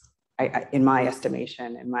this, in my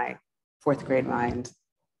estimation, in my fourth grade mind.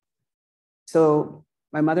 So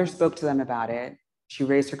my mother spoke to them about it. She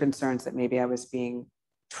raised her concerns that maybe I was being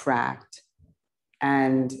tracked.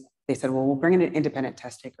 And they said, well, we'll bring in an independent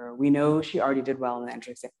test taker. We know she already did well in the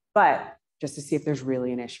entrance exam, but just to see if there's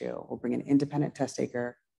really an issue, we'll bring an independent test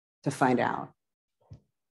taker to find out.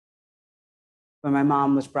 When my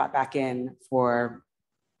mom was brought back in for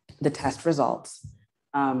the test results,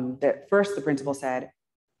 at first the principal said,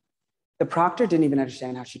 the proctor didn't even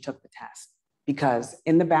understand how she took the test because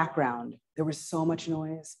in the background, there was so much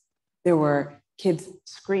noise. There were kids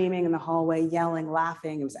screaming in the hallway, yelling,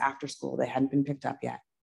 laughing. It was after school. They hadn't been picked up yet.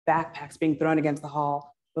 Backpacks being thrown against the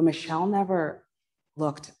hall, but Michele never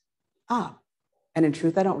looked up. And in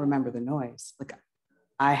truth, I don't remember the noise. Like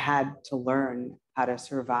I had to learn how to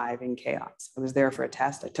survive in chaos. I was there for a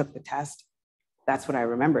test. I took the test. That's what I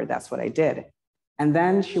remembered. That's what I did. And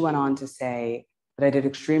then she went on to say that I did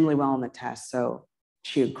extremely well on the test. So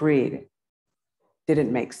she agreed.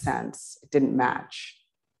 Didn't make sense. It didn't match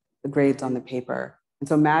the grades on the paper. And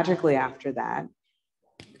so magically after that,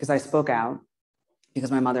 because I spoke out,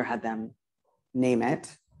 because my mother had them name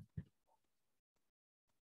it,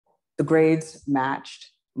 the grades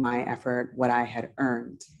matched my effort, what I had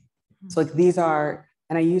earned. So like these are,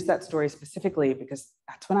 and I use that story specifically because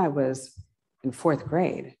that's when I was in fourth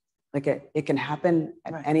grade. Like it can happen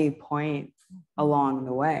at any point along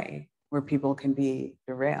the way where people can be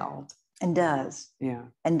derailed. And does. Yeah.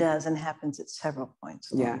 And does and happens at several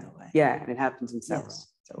points along the way. Yeah, and it happens in several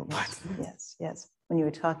points. Yes. When you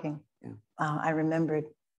were talking, yeah. I remembered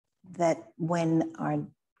that when our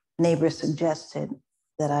neighbor suggested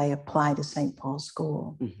that I apply to St. Paul's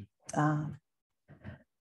School,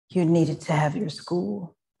 you needed to have your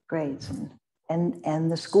school grades.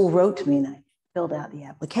 And the school wrote to me and I filled out the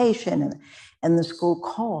application and the school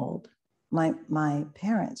called my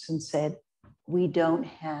parents and said, we don't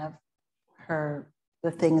have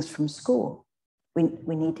the things from school.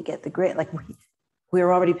 We need to get the grade. Like we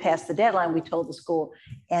were already past the deadline. We told the school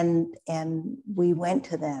and we went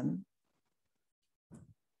to them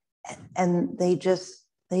and they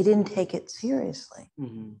didn't take it seriously.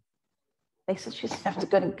 They said, she's never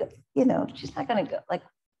going to go, she's not going to go. Like,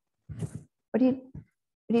 what are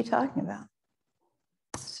you talking about?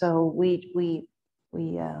 So we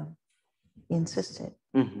insisted.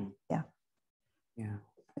 Yeah.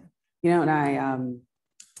 And I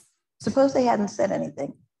suppose they hadn't said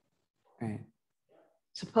anything. Right.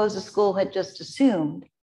 Suppose the school had just assumed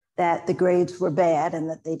that the grades were bad and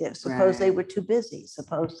that they did. Suppose they were too busy.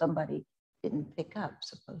 Suppose somebody didn't pick up.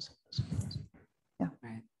 Suppose. Yeah.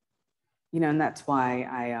 Right. And that's why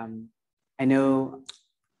I know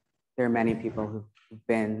there are many people who've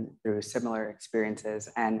been through similar experiences,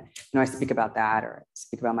 and I speak about that or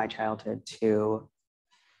speak about my childhood to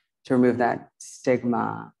remove that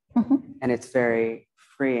stigma. And it's very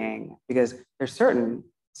freeing because there's certain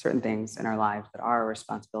things in our lives that are a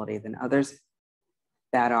responsibility than others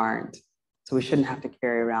that aren't. So we shouldn't have to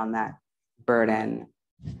carry around that burden,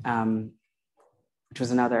 which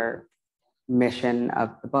was another mission of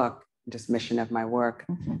the book, just mission of my work,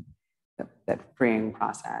 that freeing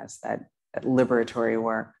process, that liberatory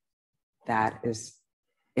work that is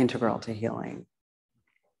integral to healing.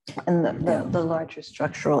 And the larger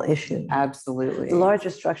structural issue. Absolutely. The larger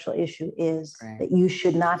structural issue is that you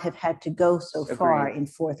should not have had to go so far in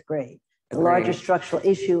fourth grade. The larger structural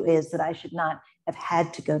issue is that I should not have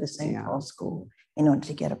had to go to St. Paul's School in order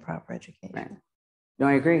to get a proper education. Right. No,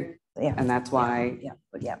 I agree. Yeah. And that's why,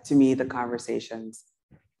 to me, the conversations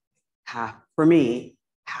have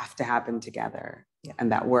to happen together. Yeah.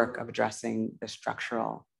 And that work of addressing the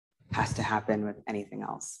structural has to happen with anything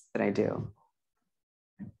else that I do.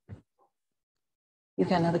 You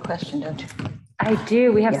got another question, don't you? I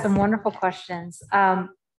do. We have some wonderful questions.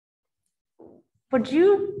 Would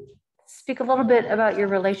you speak a little bit about your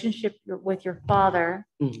relationship with your father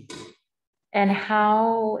and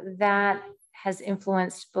how that has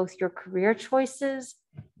influenced both your career choices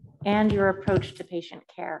and your approach to patient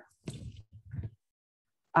care?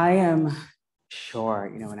 I am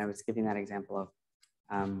sure, when I was giving that example of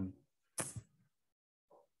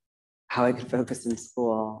how I could focus in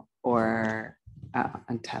school or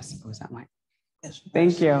on tests. Was that mine? Yes.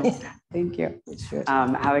 Thank you. Thank you.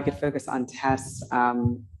 How I could focus on tests,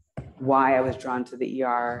 why I was drawn to the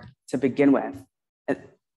ER to begin with.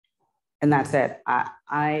 And that's it.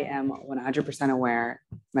 I am 100% aware.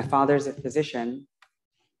 My father's a physician.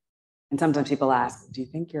 And sometimes people ask, do you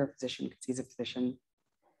think you're a physician because he's a physician?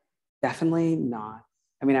 Definitely not.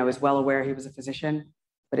 I mean, I was well aware he was a physician,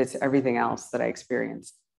 but it's everything else that I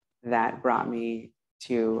experienced that brought me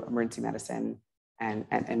to emergency medicine and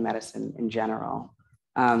medicine in general.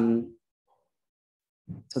 So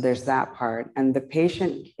there's that part. And the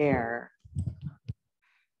patient care,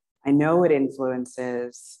 I know it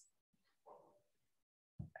influences,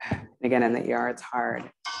 again, in the ER, it's hard,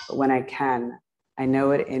 but when I can, I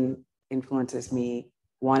know it influences me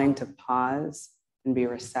wanting to pause and be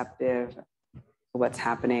receptive to what's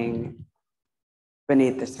happening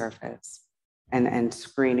beneath the surface and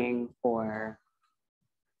screening for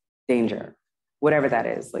danger, whatever that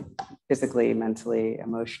is, like physically, mentally,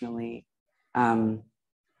 emotionally. An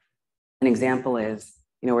example is,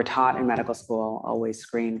 we're taught in medical school, always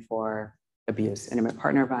screen for abuse, intimate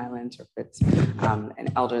partner violence, or if it's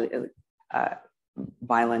an elderly,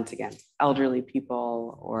 violence against elderly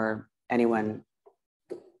people or anyone,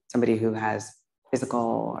 somebody who has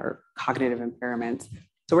physical or cognitive impairments.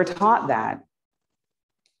 So we're taught that.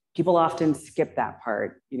 People often skip that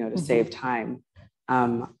part, to save time.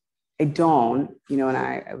 I don't, and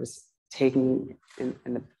I was taking, in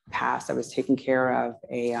the past, I was taking care of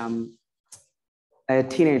a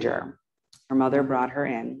teenager. Her mother brought her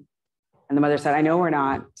in, and the mother said, I know we're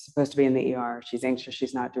not supposed to be in the ER. She's anxious,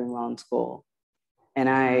 she's not doing well in school. And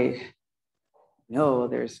I know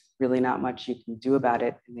there's really not much you can do about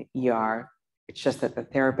it in the ER. It's just that the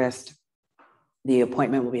therapist, the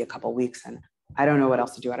appointment will be a couple weeks, and I don't know what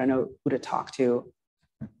else to do. I don't know who to talk to.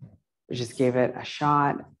 We just gave it a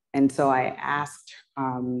shot. And so I asked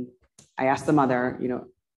the mother,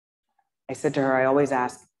 I said to her, I always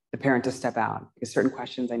ask the parent to step out because certain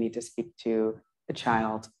questions I need to speak to the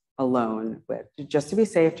child alone with, just to be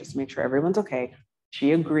safe, just to make sure everyone's okay.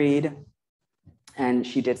 She agreed, and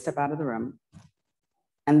she did step out of the room.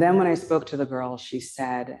 And then when I spoke to the girl, she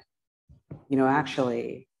said,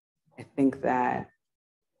 actually, I think that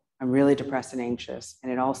I'm really depressed and anxious.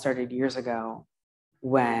 And it all started years ago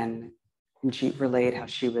when she relayed how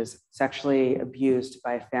she was sexually abused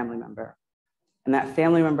by a family member. And that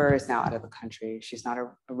family member is now out of the country. She's not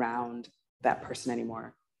around that person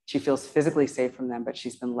anymore. She feels physically safe from them, but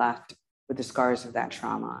she's been left with the scars of that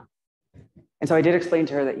trauma. And so I did explain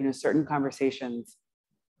to her that, certain conversations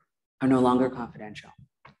are no longer confidential.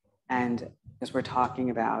 And as we're talking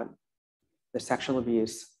about the sexual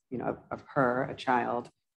abuse, of her, a child,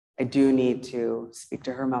 I do need to speak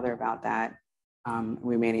to her mother about that.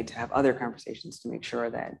 We may need to have other conversations to make sure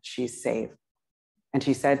that she's safe. And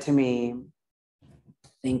she said to me,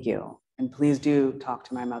 thank you. And please do talk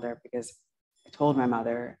to my mother, because I told my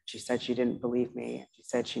mother, she said she didn't believe me. She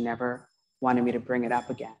said she never wanted me to bring it up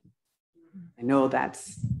again. I know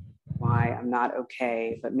that's why I'm not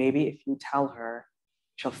okay, but maybe if you tell her,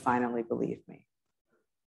 she'll finally believe me.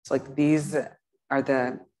 It's like these are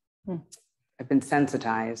I've been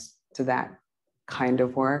sensitized to that kind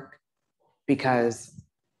of work because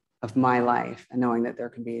of my life and knowing that there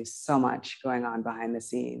can be so much going on behind the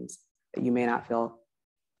scenes that you may not feel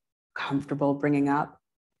comfortable bringing up.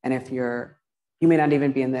 And if you may not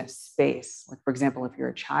even be in this space. Like, for example, if you're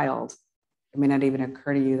a child, it may not even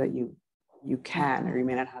occur to you that you can, or you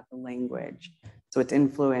may not have the language. So it's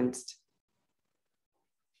influenced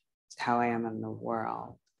how I am in the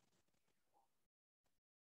world.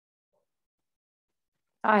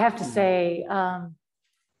 I have to say,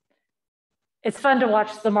 it's fun to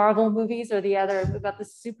watch the Marvel movies or the other about the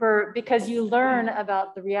super, because you learn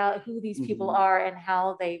about the reality, who these people are and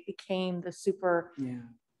how they became the super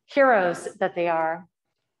heroes that they are,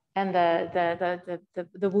 and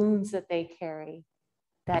the wounds that they carry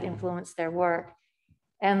that influence their work.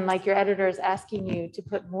 And like your editor is asking you to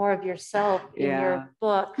put more of yourself in your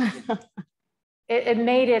book. It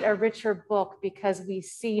made it a richer book because we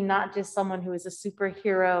see not just someone who is a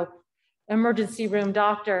superhero emergency room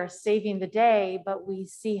doctor saving the day, but we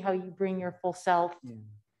see how you bring your full self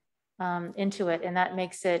into it. And that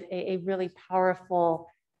makes it a really powerful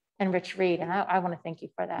and rich read. And I want to thank you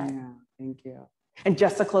for that. Yeah, thank you. And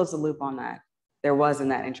just to close the loop on that, there was in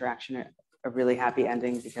that interaction a really happy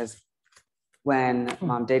ending, because when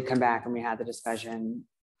mom did come back and we had the discussion,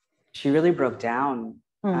 she really broke down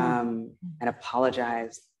and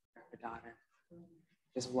apologized for her daughter.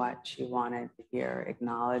 Just what she wanted to hear,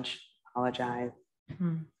 acknowledge, apologize.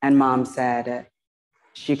 And mom said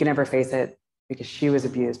she could never face it because she was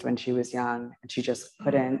abused when she was young and she just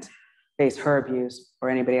couldn't face her abuse or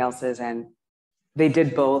anybody else's. And they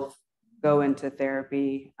did both go into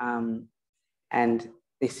therapy and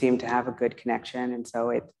they seem to have a good connection. And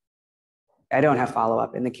so I don't have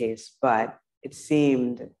follow-up in the case, but it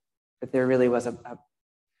seemed that there really was a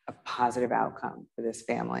positive outcome for this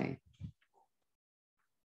family.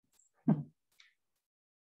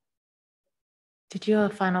 Did you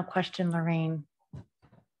have a final question, Lorene?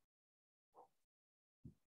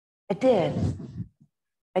 I did.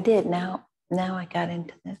 Now I got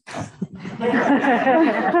into this.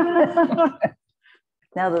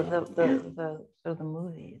 Now the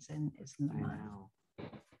movie is in the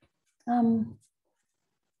mind.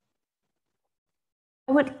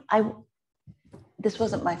 This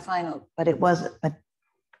wasn't my final, but it was. But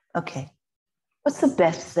okay, what's the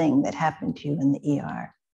best thing that happened to you in the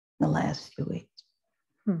ER in the last few weeks?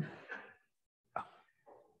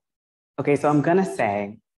 Okay, so I'm gonna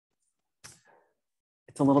say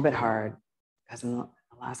it's a little bit hard because in the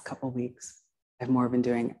last couple of weeks, I've more been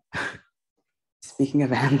doing speaking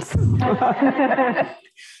events. Okay.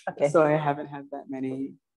 So I haven't had that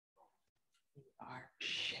many ER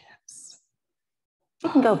shifts. You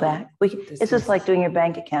can go back. It's just like doing your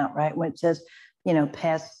bank account, right? When it says,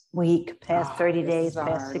 past week, past 30 days,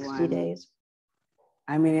 past 60 days.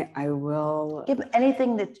 I mean, I will Give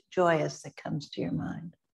anything that's joyous that comes to your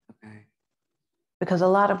mind. Okay. Because a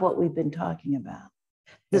lot of what we've been talking about.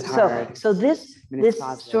 It's hard. So this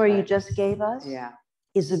positive, story you just gave us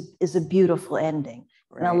is a beautiful ending.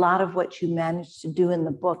 Right. And a lot of what you managed to do in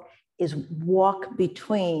the book is walk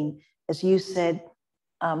between, as you said,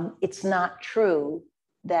 it's not true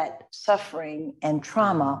that suffering and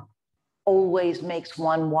trauma always makes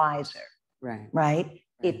one wiser. Right?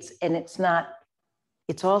 It's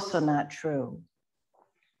also not true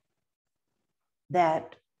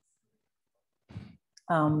that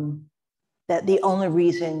that the only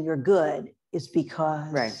reason you're good is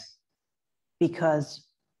because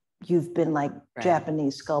you've been like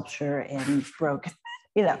Japanese sculpture and broken,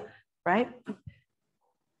 right?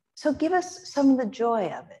 So give us some of the joy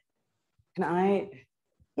of it. Can I?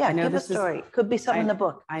 Yeah, I know give a story. Could be some in the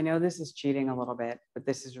book. I know this is cheating a little bit, but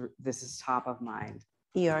this is top of mind.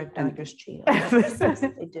 ER doctors cheat.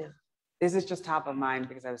 They do. This is just top of mind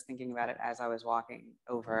because I was thinking about it as I was walking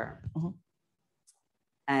over.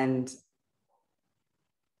 And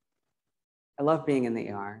I love being in the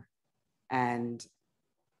ER. And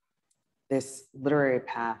this literary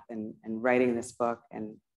path and writing this book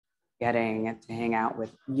and getting to hang out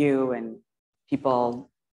with you and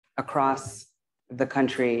people across the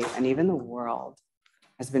country and even the world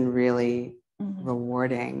has been really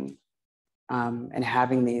rewarding. And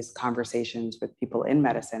having these conversations with people in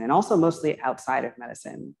medicine and also mostly outside of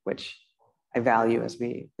medicine, which I value as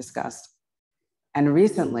we discussed. And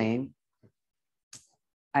recently,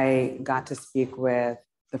 I got to speak with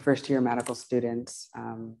the first-year medical students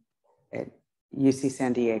at UC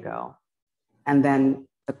San Diego. And then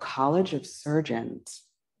the College of Surgeons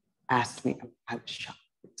asked me, I was shocked,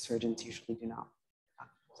 surgeons usually do not.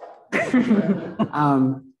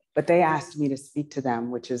 But they asked me to speak to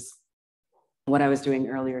them, which is what I was doing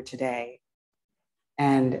earlier today.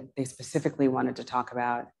 And they specifically wanted to talk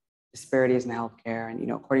about disparities in healthcare.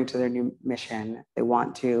 And, according to their new mission, they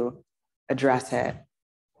want to address it.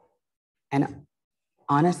 And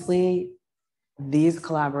honestly, these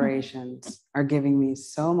collaborations are giving me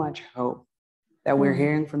so much hope that we're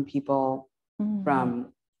hearing from people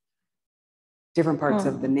from different parts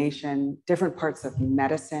of the nation, different parts of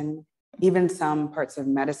medicine, even some parts of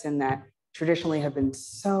medicine that traditionally have been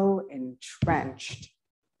so entrenched.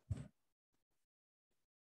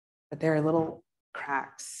 But there are little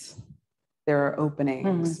cracks. There are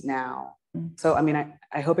openings now. So, I mean,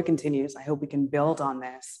 I hope it continues. I hope we can build on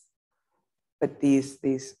this. But these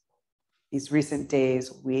recent days,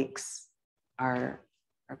 weeks are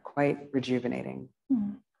quite rejuvenating.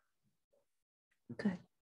 Good.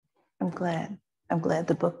 I'm glad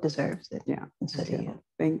the book deserves it. Yeah. And so do you.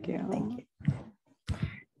 Thank you. Thank you.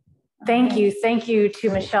 Thank you. Thank you to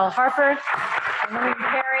Michele Harper and Lorene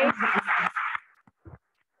Perry.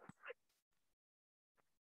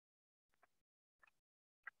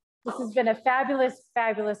 This has been a fabulous,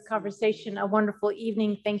 fabulous conversation, a wonderful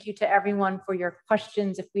evening. Thank you to everyone for your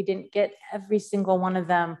questions. If we didn't get every single one of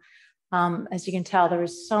them, as you can tell, there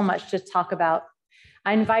was so much to talk about.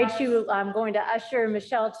 I invite you, I'm going to usher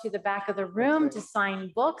Michele to the back of the room to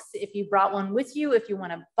sign books. If you brought one with you, if you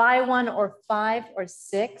want to buy one, or 5 or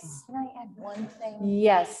 6. Can I add one thing?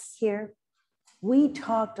 Yes. Here, we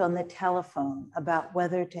talked on the telephone about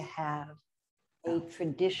whether to have a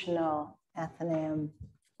traditional Athenaeum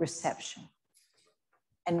reception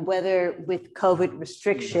and whether with COVID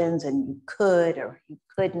restrictions and you could or you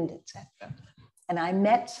couldn't, etc. And I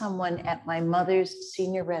met someone at my mother's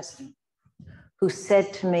senior residence who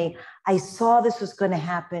said to me, I saw this was going to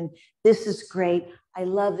happen. This is great. I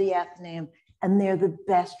love the Athenaeum, and they're the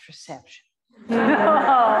best reception. So,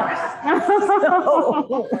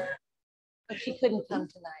 but she couldn't come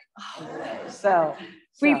tonight. So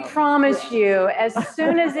we promise you, as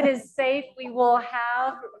soon as it is safe, we will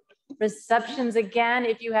have receptions again.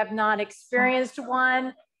 If you have not experienced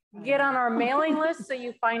one, get on our mailing list so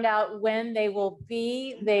you find out when they will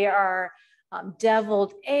be. They are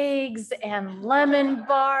deviled eggs and lemon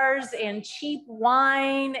bars and cheap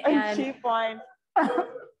wine. And cheap wine.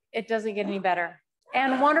 It doesn't get any better.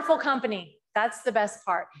 And wonderful company. That's the best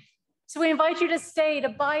part. So we invite you to stay, to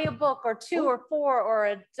buy a book or 2 or 4 or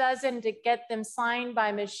a dozen, to get them signed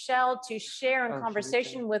by Michele, to share in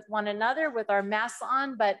conversation with one another with our masks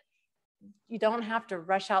on, but you don't have to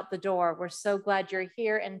rush out the door. We're so glad you're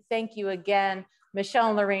here. And thank you again, Michele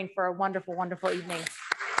and Lorene, for a wonderful, wonderful evening.